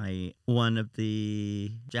by one of the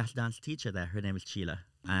jazz dance teacher there. Her name is Sheila.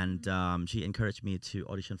 And she encouraged me to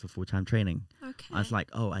audition for full-time training. Okay. I was like,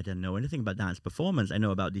 I don't know anything about dance performance. I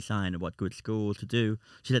know about design and what good school to do.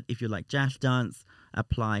 She said, if you like jazz dance,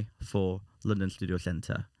 apply for London Studio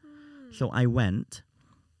Centre. So I went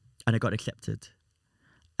and I got accepted.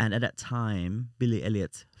 And at that time, Billy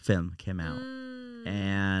Elliot's film came out.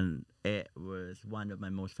 And it was one of my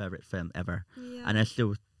most favorite films ever. Yeah. And I'm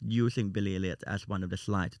still using Billy Elliot as one of the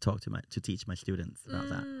slides to teach my students about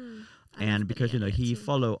that. And because, he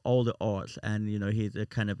followed all the arts and, he's a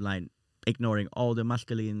kind of like ignoring all the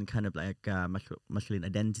masculine kind of like masculine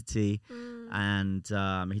identity. And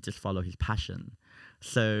he just followed his passion.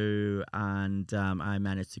 So, I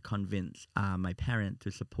managed to convince my parents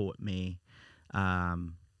to support me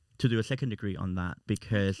to do a second degree on that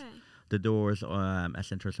because the doors at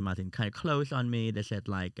Central St. Martin kind of closed on me. They said,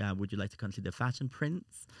 like, would you like to consider fashion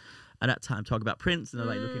prints? At that time, talk about prints, and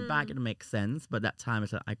like looking back, it makes sense. But that time, I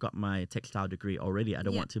said, I got my textile degree already. I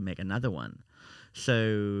don't want to make another one.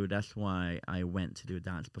 So that's why I went to do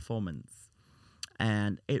dance performance.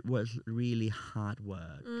 And it was really hard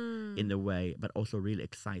work in a way, but also really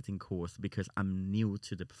exciting course because I'm new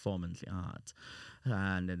to the performance art.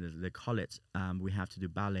 And then the college, we have to do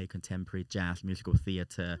ballet, contemporary, jazz, musical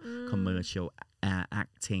theater, commercial,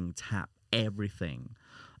 acting, tap, everything.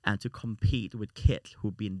 And to compete with kids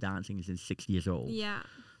who've been dancing since 6 years old. Yeah.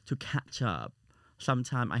 To catch up.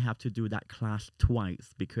 Sometimes I have to do that class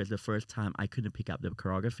twice because the first time I couldn't pick up the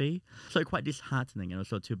choreography. So it's quite disheartening. And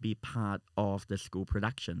also to be part of the school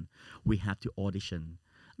production, we have to audition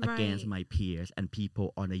against my peers and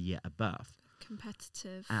people on a year above.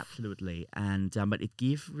 Competitive. Absolutely. And but it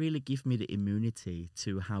really give me the immunity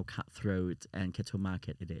to how cutthroat and cattle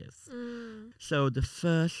market it is. So the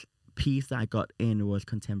first piece that I got in was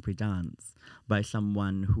contemporary dance by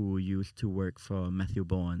someone who used to work for Matthew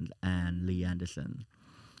Bond and Lee Anderson.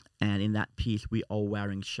 And in that piece, we all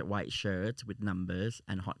wearing white shirts with numbers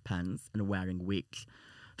and hot pants and wearing wigs.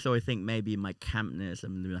 So I think maybe my campness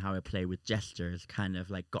and how I play with gestures kind of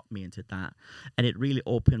like got me into that. And it really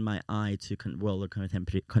opened my eye to world of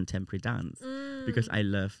contemporary dance because I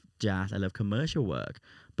love jazz, I love commercial work,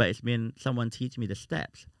 but it's been someone teach me the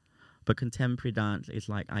steps. But contemporary dance is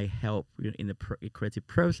like I help in the creative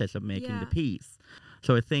process of making the piece.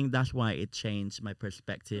 So I think that's why it changed my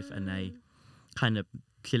perspective and I kind of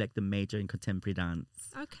select the major in contemporary dance.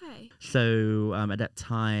 Okay. So at that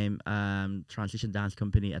time, Transition Dance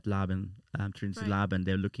Company at Laban, Trinity Laban,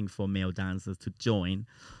 they're looking for male dancers to join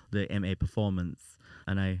the MA performance.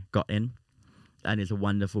 And I got in. And it's a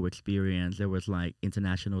wonderful experience. There was like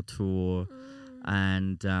international tour.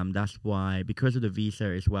 And that's why, because of the visa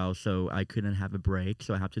as well, so I couldn't have a break.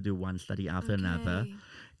 So I have to do one study after another.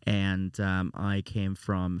 And I came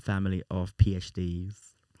from a family of PhDs.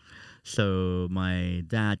 So my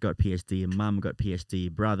dad got PhD, mom got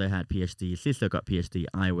PhD, brother had PhD, sister got PhD.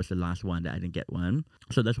 I was the last one that I didn't get one.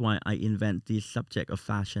 So that's why I invent this subject of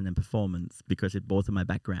fashion and performance because it's both of my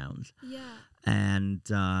backgrounds. Yeah. And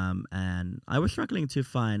I was struggling to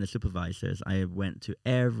find supervisors. I went to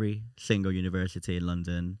every single university in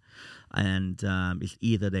London, and it's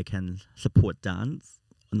either they can support dance,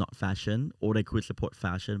 not fashion, or they could support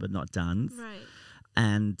fashion but not dance. Right.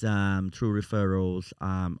 And through referrals,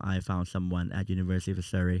 I found someone at University of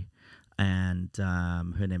Surrey, and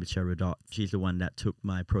her name is Cheryl Dot. She's the one that took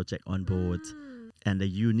my project on board. And the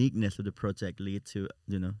uniqueness of the project lead to,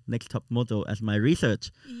 next top model as my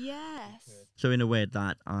research. Yes. So in a way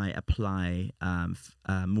that I apply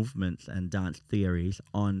movements and dance theories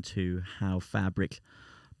onto how fabrics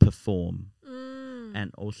perform.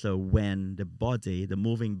 And also when the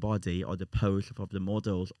moving body or the pose of the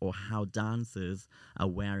models or how dancers are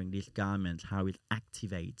wearing these garments, how it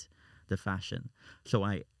activates the fashion. So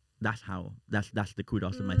that's the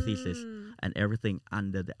kudos of my thesis, and everything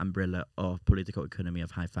under the umbrella of political economy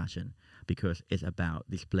of high fashion, because it's about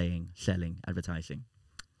displaying, selling, advertising.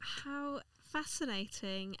 How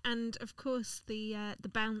fascinating. And of course the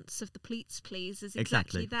bounce of the pleats please is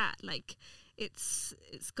exactly that. Like it's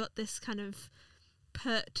got this kind of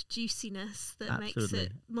pert juiciness that makes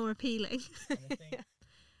it more appealing.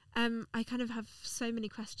 I kind of have so many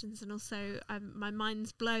questions, and also my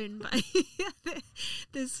mind's blown by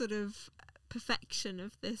this sort of perfection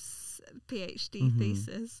of this PhD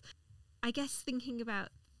thesis. I guess thinking about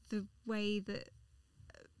the way that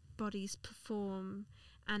bodies perform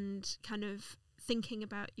and kind of thinking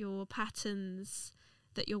about your patterns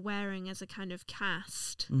that you're wearing as a kind of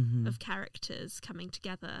cast of characters coming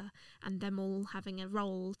together and them all having a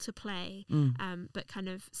role to play, but kind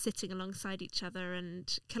of sitting alongside each other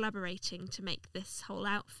and collaborating to make this whole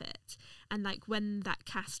outfit. And like when that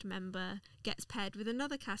cast member gets paired with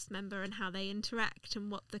another cast member and how they interact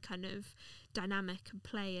and what the kind of dynamic and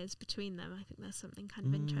play is between them, I think there's something kind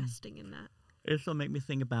of interesting in that. It also made me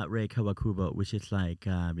think about Rei Kawakubo, which is like,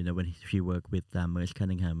 when she worked with Merce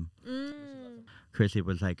Cunningham. Because it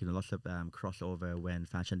was like lots of crossover when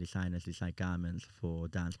fashion designers design garments for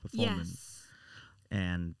dance performance. Yes.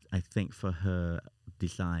 And I think for her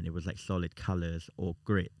design, it was like solid colors or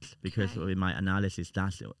grids, because in my analysis,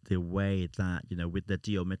 that's the way that, with the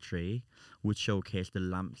geometry would showcase the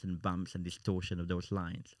lumps and bumps and distortion of those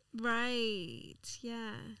lines. Right,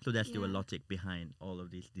 yeah. So that's the logic behind all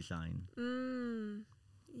of these design.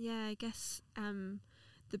 Yeah, I guess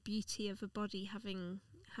the beauty of a body having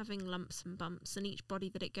lumps and bumps, and each body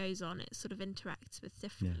that it goes on, it sort of interacts with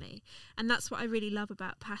differently. And that's what I really love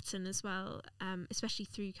about pattern as well, especially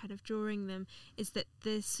through kind of drawing them, is that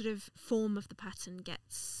the sort of form of the pattern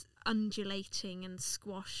gets undulating and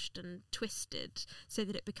squashed and twisted so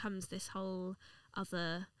that it becomes this whole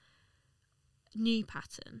other new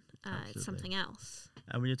pattern. It's something else.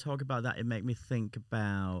 And when you talk about that, it made me think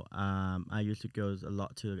about, I used to go a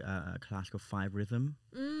lot to a class called Five Rhythm.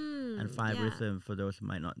 And Five Rhythm, for those who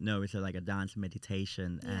might not know, is like a dance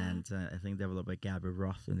meditation. And I think developed by Gabby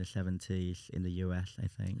Roth in the 70s in the US, I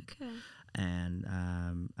think. Okay. And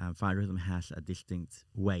Five Rhythm has a distinct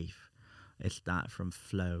wave. It starts from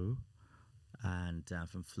flow, and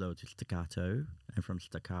from flow to staccato, and from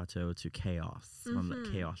staccato to chaos. From the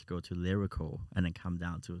chaos go to lyrical, and then come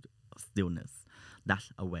down to stillness.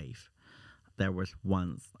 That's a wave. There was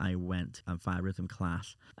once I went to Five Rhythm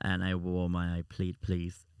class, and I wore my pleat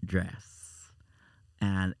please dress,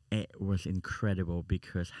 and it was incredible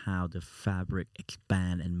because how the fabric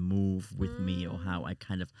expand and move with me, or how I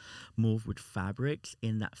kind of move with fabrics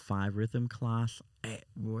in that Five Rhythm class. It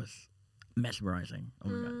was mesmerizing. Oh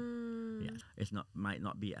my god. Yeah, it's might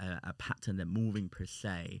not be a pattern that moving per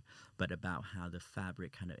se, but about how the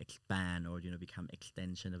fabric kind of expand or become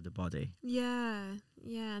extension of the body. Yeah,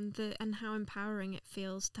 and how empowering it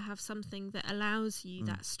feels to have something that allows you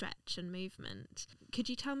that stretch and movement. Could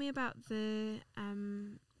you tell me about the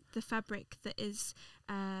fabric that is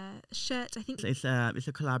shirt? I think it's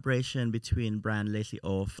a collaboration between brand Lacy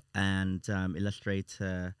Off and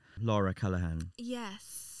illustrator Laura Callahan.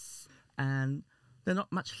 Yes. And there's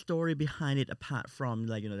not much story behind it apart from,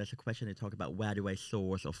 there's a question they talk about, where do I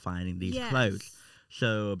source or finding these clothes?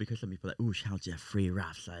 So, because some people are like, ooh, Charles Jeffrey,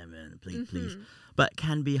 Ralph Simon, please. But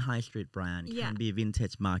can be high street brand, can be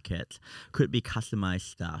vintage market, could be customized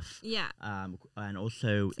stuff. Yeah. And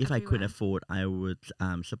also, if I could afford, I would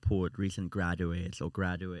support recent graduates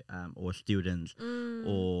or students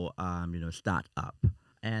or, start up.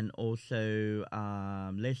 And also,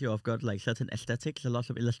 lately I've got like certain aesthetics, a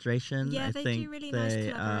lot of illustration. Yeah, they do really nice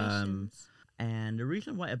collaborations. And the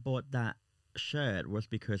reason why I bought that shirt was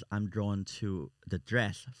because I'm drawn to the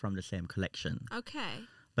dress from the same collection. Okay.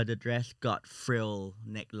 But the dress got frill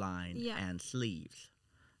neckline and sleeves,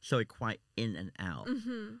 so it quite in and out.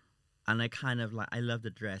 And I kind of I love the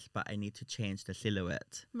dress, but I need to change the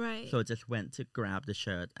silhouette. Right. So I just went to grab the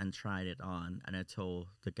shirt and tried it on. And I told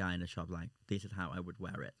the guy in the shop, this is how I would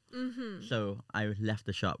wear it. So I left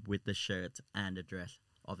the shop with the shirt and the dress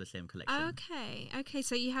of the same collection. Okay.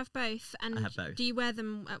 So you have both. And I have both. Do you wear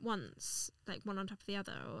them at once? like one on top of the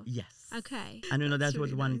other? Or? Yes. Okay. And there That's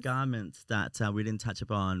was really one nice. garment that we didn't touch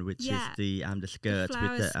upon, which is the skirt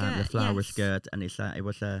flower with the flower yes. skirt, and it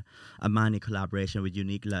was a Mani collaboration with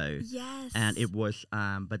Uniqlo. Yes. And it was,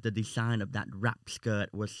 but the design of that wrap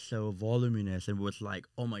skirt was so voluminous and was like,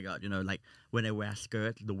 oh my God, like when I wear a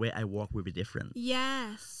skirt, the way I walk will be different.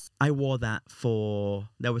 Yes. I wore that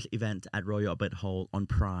there was an event at Royal Albert Hall on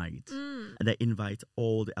Pride. And they invite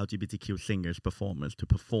all the LGBTQ singers, performers to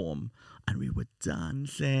perform. And we were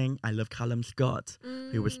dancing. I love Callum Scott.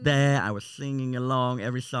 He was there. I was singing along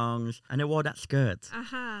every song. And I wore that skirt.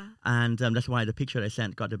 And that's why the picture I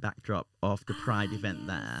sent got the backdrop of the Pride event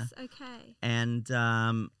there. Okay. And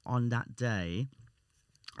on that day,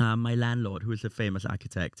 my landlord, who is a famous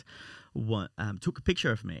architect, took a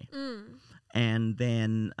picture of me. And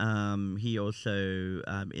then he also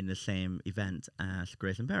in the same event as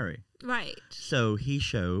Grayson Perry. Right. So he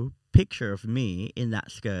showed picture of me in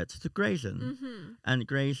that skirt to Grayson. And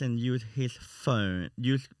Grayson used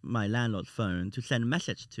my landlord's phone to send a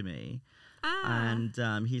message to me.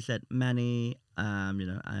 And he said, Manny, I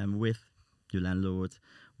am with your landlord.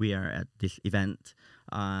 We are at this event.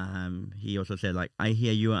 He also said, like, I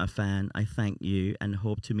hear you are a fan. I thank you and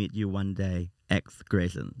hope to meet you one day, ex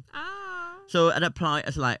Grayson. So at that point,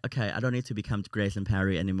 it's like, okay, I don't need to become Grayson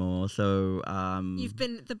Perry anymore. So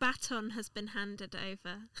the baton has been handed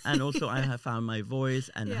over. And also I have found my voice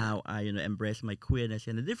and how I embrace my queerness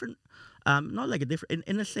in a different, not like a different,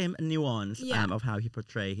 in the same nuance of how he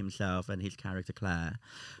portrays himself and his character Claire.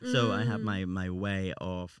 So I have my way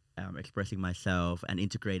of expressing myself and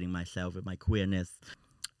integrating myself with my queerness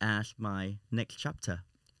as my next chapter.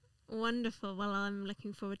 Wonderful. Well, I'm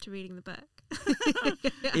looking forward to reading the book.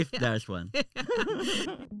 If there's one.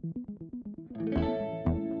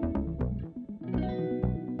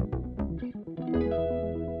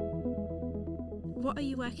 What are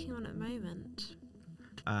you working on at the moment?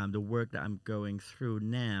 The work that I'm going through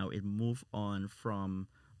now, it moved on from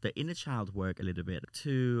the inner child work a little bit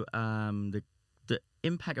to the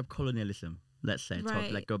impact of colonialism, let's say.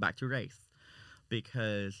 Right. Go back to race.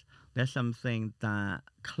 Because there's something that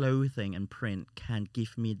clothing and print can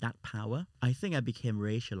give me that power. I think I became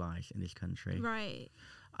racialized in this country. Right.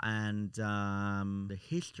 And the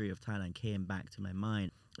history of Thailand came back to my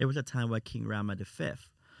mind. It was a time where King Rama V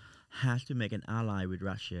had to make an ally with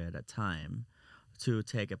Russia at that time to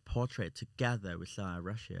take a portrait together with Tsar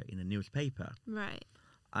Russia in a newspaper. Right.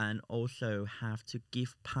 And also have to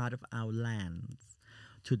give part of our lands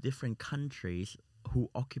to different countries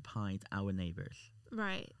who occupied our neighbors.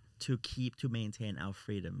 Right. To maintain our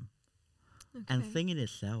freedom. Okay. And thing in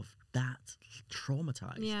itself, that's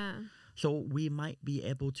traumatized. Yeah. So we might be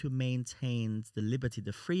able to maintain the liberty,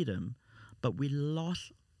 the freedom, but we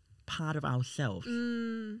lost part of ourselves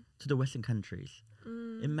to the Western countries.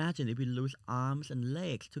 Imagine if we lose arms and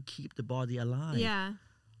legs to keep the body alive. Yeah.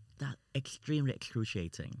 That's extremely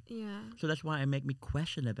excruciating. Yeah. So that's why it make me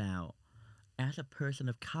question about, as a person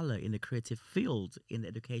of color in the creative field, in the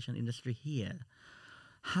education industry here,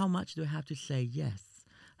 how much do I have to say yes?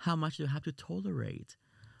 How much do I have to tolerate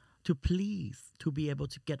to please, to be able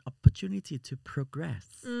to get opportunity to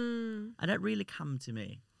progress? And that really come to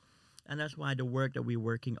me. And that's why the work that we're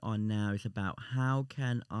working on now is about how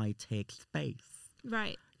can I take space?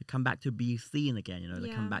 Right. To come back to be seen again, to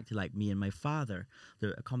come back to like me and my father,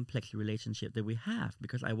 the complex relationship that we have,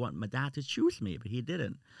 because I want my dad to choose me, but he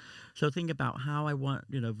didn't. So think about how I want,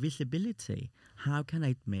 visibility. How can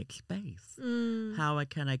I make space? How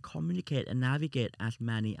can I communicate and navigate as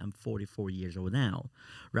Manny? I'm 44 years old now,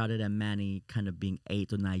 rather than Manny kind of being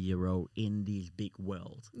 8 or 9 year old in these big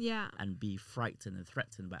worlds. Yeah. And be frightened and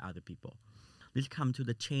threatened by other people. Let's come to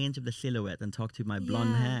the change of the silhouette and talk to my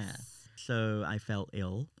blonde hair. So I felt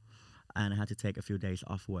ill and I had to take a few days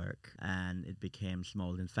off work, and it became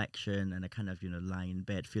small infection, and I kind of, lying in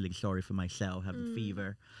bed feeling sorry for myself, having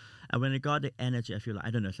fever. And when I got the energy, I feel like,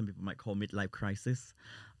 I don't know, some people might call midlife crisis.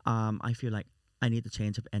 I feel like I need a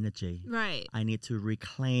change of energy. Right. I need to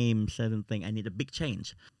reclaim certain things. I need a big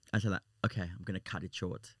change. I said, like, okay, I'm going to cut it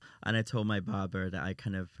short. And I told my barber that I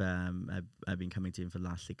kind of, I've been coming to him for the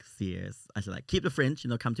last 6 years. I said, like, keep the fringe,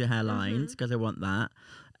 come to your hairlines, because I want that.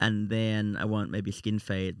 And then I want maybe skin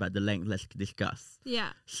fade, but the length, let's discuss. Yeah.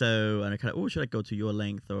 So, and I kind of, should I go to your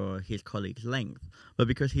length or his colleague's length? But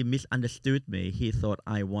because he misunderstood me, he thought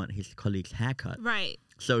I want his colleague's haircut. Right.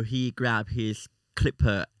 So he grabbed his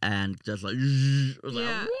clipper and just like, I was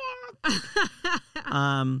like,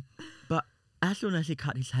 what? But as soon as he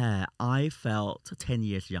cut his hair, I felt 10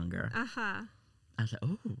 years younger. I was like,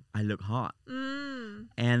 oh, I look hot.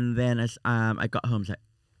 And then as I got home, I was like,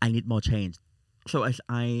 I need more change. So as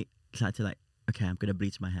I decided to like, okay, I'm gonna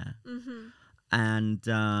bleach my hair. And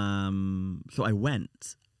so I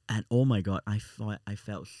went, and oh my god, I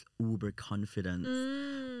felt uber confident.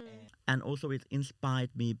 And also it inspired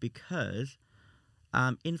me because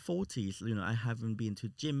in 40s, I haven't been to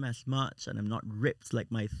gym as much, and I'm not ripped like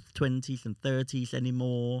my 20s and 30s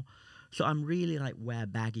anymore. So I'm really like wear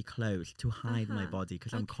baggy clothes to hide my body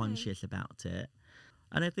because I'm conscious about it.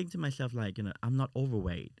 And I think to myself, like, I'm not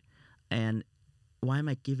overweight, and why am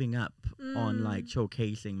I giving up on like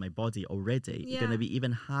showcasing my body already? It's gonna be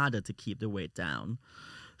even harder to keep the weight down.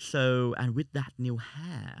 So, and with that new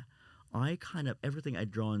hair, I kind of, everything I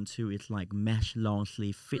drawn to is like mesh long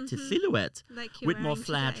sleeve fitted silhouette like with more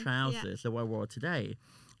flare today. trousers than what I wore today.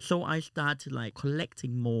 So I started like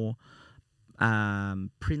collecting more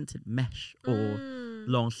printed mesh or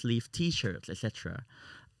long sleeve t-shirts, etc.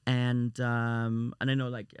 And I know,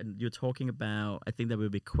 like, and you're talking about, I think there will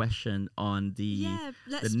be a question on the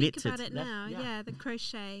let's the speak knitted about it now. The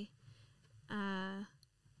crochet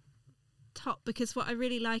top, because what I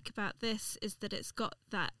really like about this is that it's got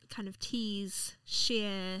that kind of tease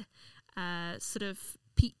sheer sort of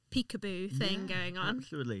peekaboo thing going on.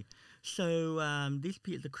 Absolutely. So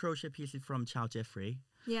the crochet piece is from Charles Jeffrey.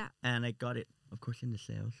 Yeah. And I got it, of course, in the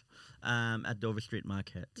sales at Dover Street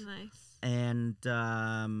Market. Nice. And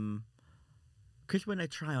because when I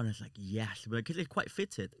try on, it's like, yes, because it's quite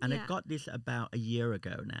fitted. And I got this about a year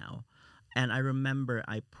ago now. And I remember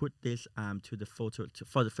I put this to the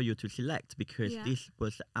photo for you to select, because this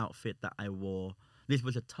was the outfit that I wore. This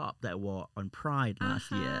was a top that I wore on Pride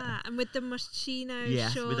last year. And with the moschino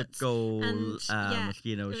shorts. shorts. With the gold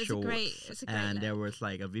moschino it shorts. It was a great and look. there was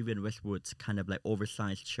like a Vivienne Westwood kind of like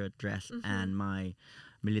oversized shirt dress and my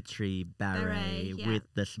military beret with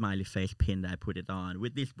the smiley face pin that I put it on.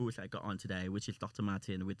 With these boots I got on today, which is Dr.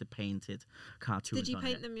 Martin with the painted cartoons on it. Did you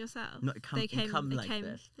paint them yourself? No, it come like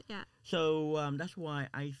this. Yeah. So that's why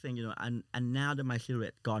I think, and now that my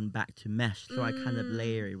silhouette gone back to mesh, so I kind of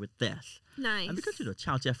layer it with this. Nice. And because,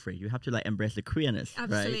 Charles Jeffrey, you have to like embrace the queerness,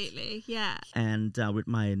 Absolutely, right? yeah. And with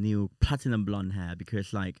my new platinum blonde hair,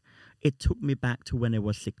 because like it took me back to when I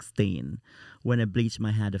was 16, when I bleached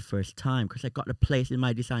my hair the first time, because I got a place in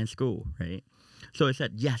my design school, right? So I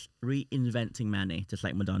said, yes, reinventing Manny, just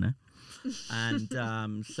like Madonna.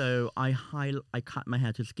 And so I cut my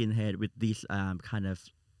hair to skinhead with these kind of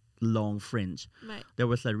long fringe. Right. There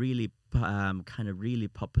was a really kind of really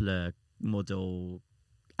popular model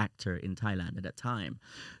actor in Thailand at that time.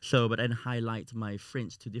 So, but then highlight my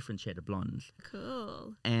fringe to different shade of blondes.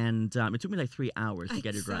 Cool. And it took me like 3 hours to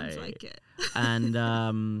get it right. Sounds like it. And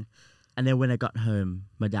then when I got home,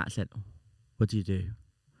 my dad said, "What do you do?"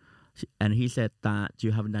 And he said that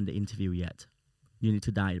you haven't done the interview yet. You need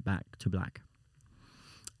to dye it back to black.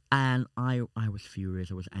 And I was furious.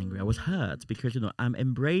 I was angry. I was hurt because I'm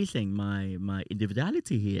embracing my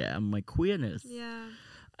individuality here and my queerness. Yeah.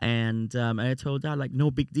 And I told Dad, like, no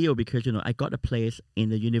big deal, because I got a place in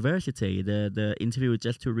the university. The interview was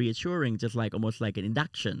just too reassuring, just like almost like an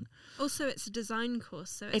induction. Also, it's a design course,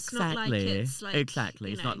 so it's not like it's like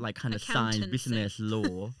it's not like kind of science, business,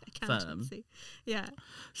 law firm. Yeah.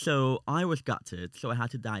 So I was gutted, so I had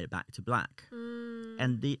to dye it back to black,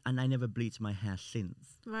 and I never bleached my hair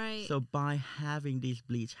since. Right. So by having this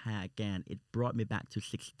bleached hair again, it brought me back to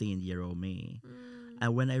 16-year-old me.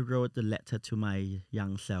 And when I wrote the letter to my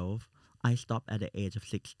young self, I stopped at the age of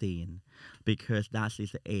 16, because that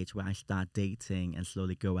is the age where I start dating and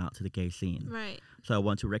slowly go out to the gay scene. Right. So I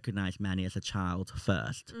want to recognize Manny as a child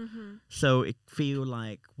first. So it feels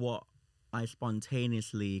like what I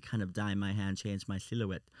spontaneously kind of dye my hair and change my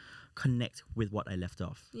silhouette connect with what I left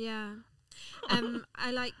off. Yeah.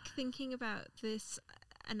 I like thinking about this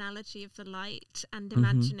analogy of the light and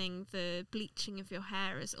imagining the bleaching of your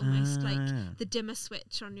hair as almost like the dimmer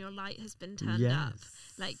switch on your light has been turned up.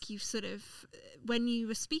 Like you sort of, when you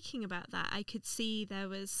were speaking about that, I could see there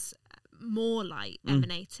was more light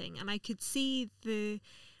emanating, and I could see the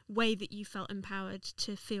way that you felt empowered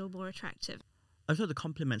to feel more attractive. Also the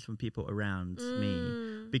compliments from people around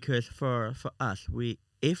me, because for us,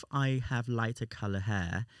 if I have lighter color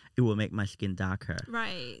hair, it will make my skin darker.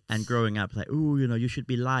 Right. And growing up, like, ooh, you should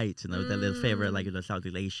be light. The little favorite, like,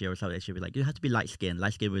 Southeast Asia or South Asia, be like, you have to be light skin.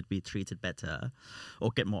 Light skin would be treated better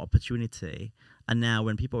or get more opportunity. And now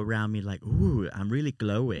when people around me like, ooh, I'm really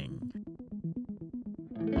glowing.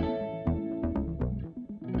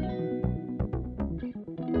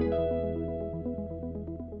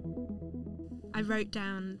 I wrote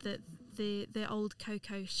down that the old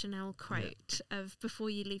Coco Chanel quote of before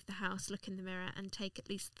you leave the house, look in the mirror and take at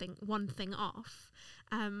least one thing off.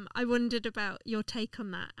 I wondered about your take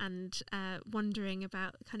on that, and wondering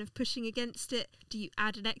about kind of pushing against it. Do you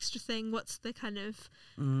add an extra thing? What's the kind of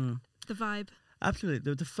the vibe?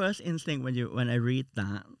 Absolutely. The first instinct when I read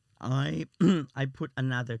that, I put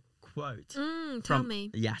another quote. Tell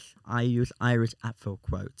me. Yes, I use Irish Apfel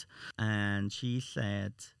quote, and she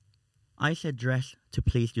said, "I said dress to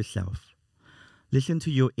please yourself. Listen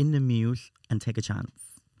to your inner muse and take a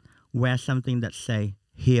chance. Wear something that say,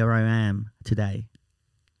 here I am today."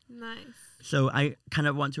 Nice. So I kind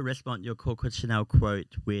of want to respond to your Coco Chanel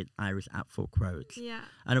quote with Irish Apfel quote. Yeah.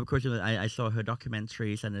 And of course, I saw her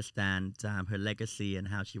documentaries, understand her legacy and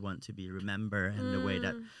how she wants to be remembered, and the way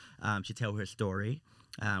that she tells her story,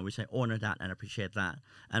 which I honor that and appreciate that.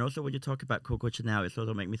 And also when you talk about Coco Chanel, it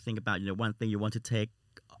also make me think about, one thing you want to take.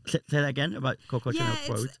 Say that again about Coco Chanel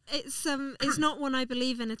quote. It's not one I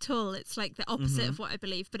believe in at all. It's like the opposite of what I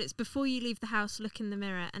believe. But it's before you leave the house, look in the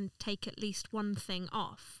mirror and take at least one thing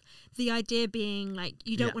off. The idea being like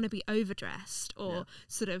you don't want to be overdressed or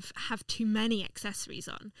sort of have too many accessories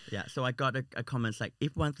on. Yeah. So I got a comment like,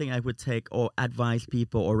 if one thing I would take or advise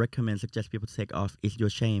people or suggest people to take off is your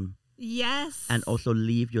shame. Yes. And also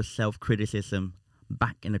leave your self-criticism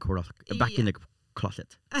back in the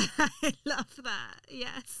closet. I love that.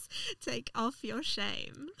 Yes. Take off your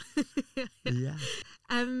shame. Yeah.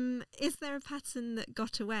 Is there a pattern that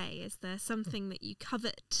got away? Is there something that you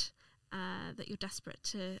covet that you're desperate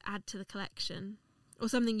to add to the collection? Or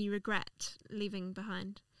something you regret leaving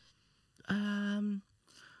behind?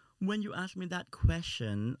 When you ask me that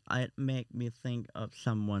question, it make me think of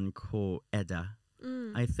someone called Edda.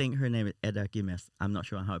 I think her name is Edda Gimes. I'm not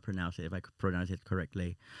sure how I pronounce it, if I could pronounce it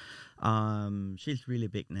correctly. She's really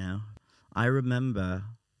big now. I remember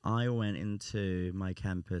I went into my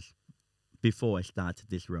campus before I started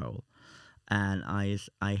this role, and I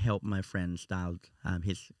helped my friend style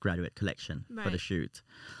his graduate collection for the shoot.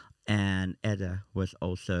 And Edda was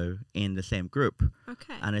also in the same group.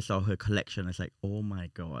 Okay. And I saw her collection. I was like, oh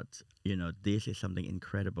my God, this is something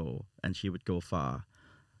incredible. And she would go far.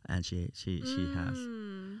 And she has.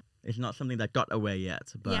 It's not something that got away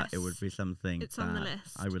yet, but it would be something it's on the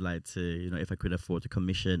list. I would like to, if I could afford to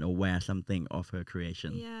commission or wear something of her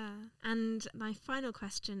creation. Yeah. And my final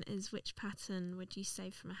question is, which pattern would you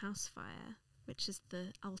save from a house fire? Which is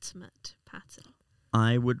the ultimate pattern?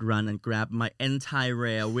 I would run and grab my entire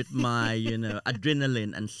rail with my,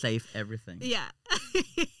 adrenaline and save everything. Yeah.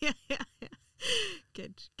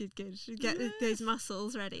 Good. Get those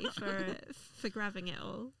muscles ready for grabbing it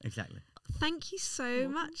all. Exactly. Thank you so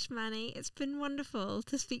much, Manny. It's been wonderful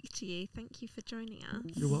to speak to you. Thank you for joining us.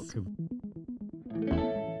 You're welcome.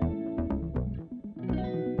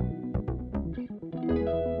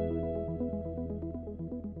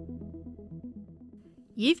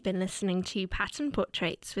 You've been listening to Pattern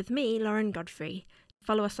Portraits with me, Lauren Godfrey.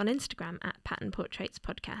 Follow us on Instagram at Pattern Portraits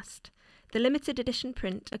Podcast. The limited edition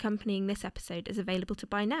print accompanying this episode is available to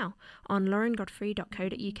buy now on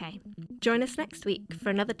laurengodfrey.co.uk. Join us next week for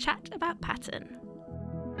another chat about pattern.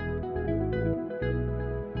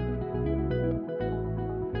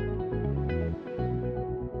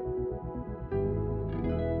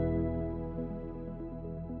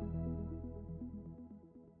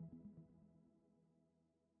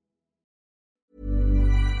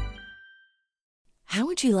 How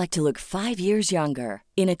would you like to look 5 years younger?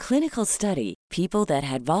 In a clinical study, people that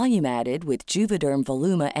had volume added with Juvederm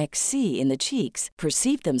Voluma XC in the cheeks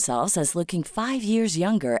perceived themselves as looking 5 years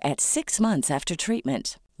younger at 6 months after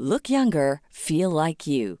treatment. Look younger, feel like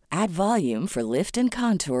you. Add volume for lift and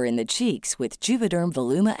contour in the cheeks with Juvederm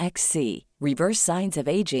Voluma XC. Reverse signs of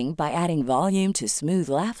aging by adding volume to smooth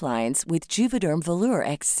laugh lines with Juvederm Volure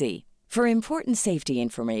XC. For important safety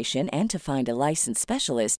information and to find a licensed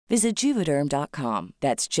specialist, visit Juvederm.com.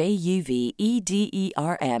 That's JUVEDERM.com.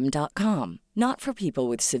 Not for people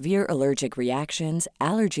with severe allergic reactions,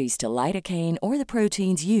 allergies to lidocaine, or the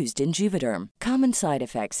proteins used in Juvederm. Common side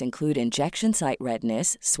effects include injection site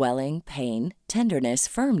redness, swelling, pain, tenderness,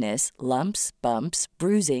 firmness, lumps, bumps,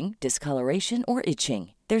 bruising, discoloration, or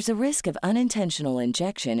itching. There's a risk of unintentional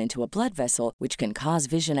injection into a blood vessel, which can cause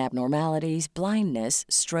vision abnormalities, blindness,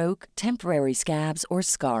 stroke, temporary scabs, or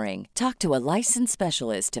scarring. Talk to a licensed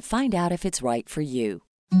specialist to find out if it's right for you.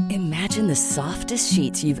 Imagine the softest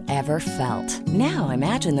sheets you've ever felt. Now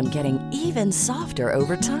imagine them getting even softer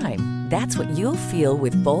over time. That's what you'll feel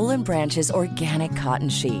with Boll & Branch's organic cotton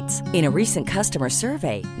sheets. In a recent customer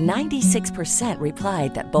survey, 96%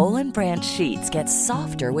 replied that Boll & Branch sheets get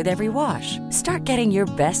softer with every wash. Start getting your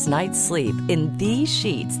best night's sleep in these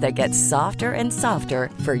sheets that get softer and softer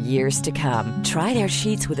for years to come. Try their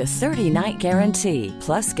sheets with a 30-night guarantee.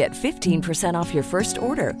 Plus, get 15% off your first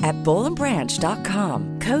order at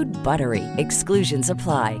bollandbranch.com. Code BUTTERY. Exclusions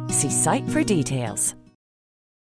apply. See site for details.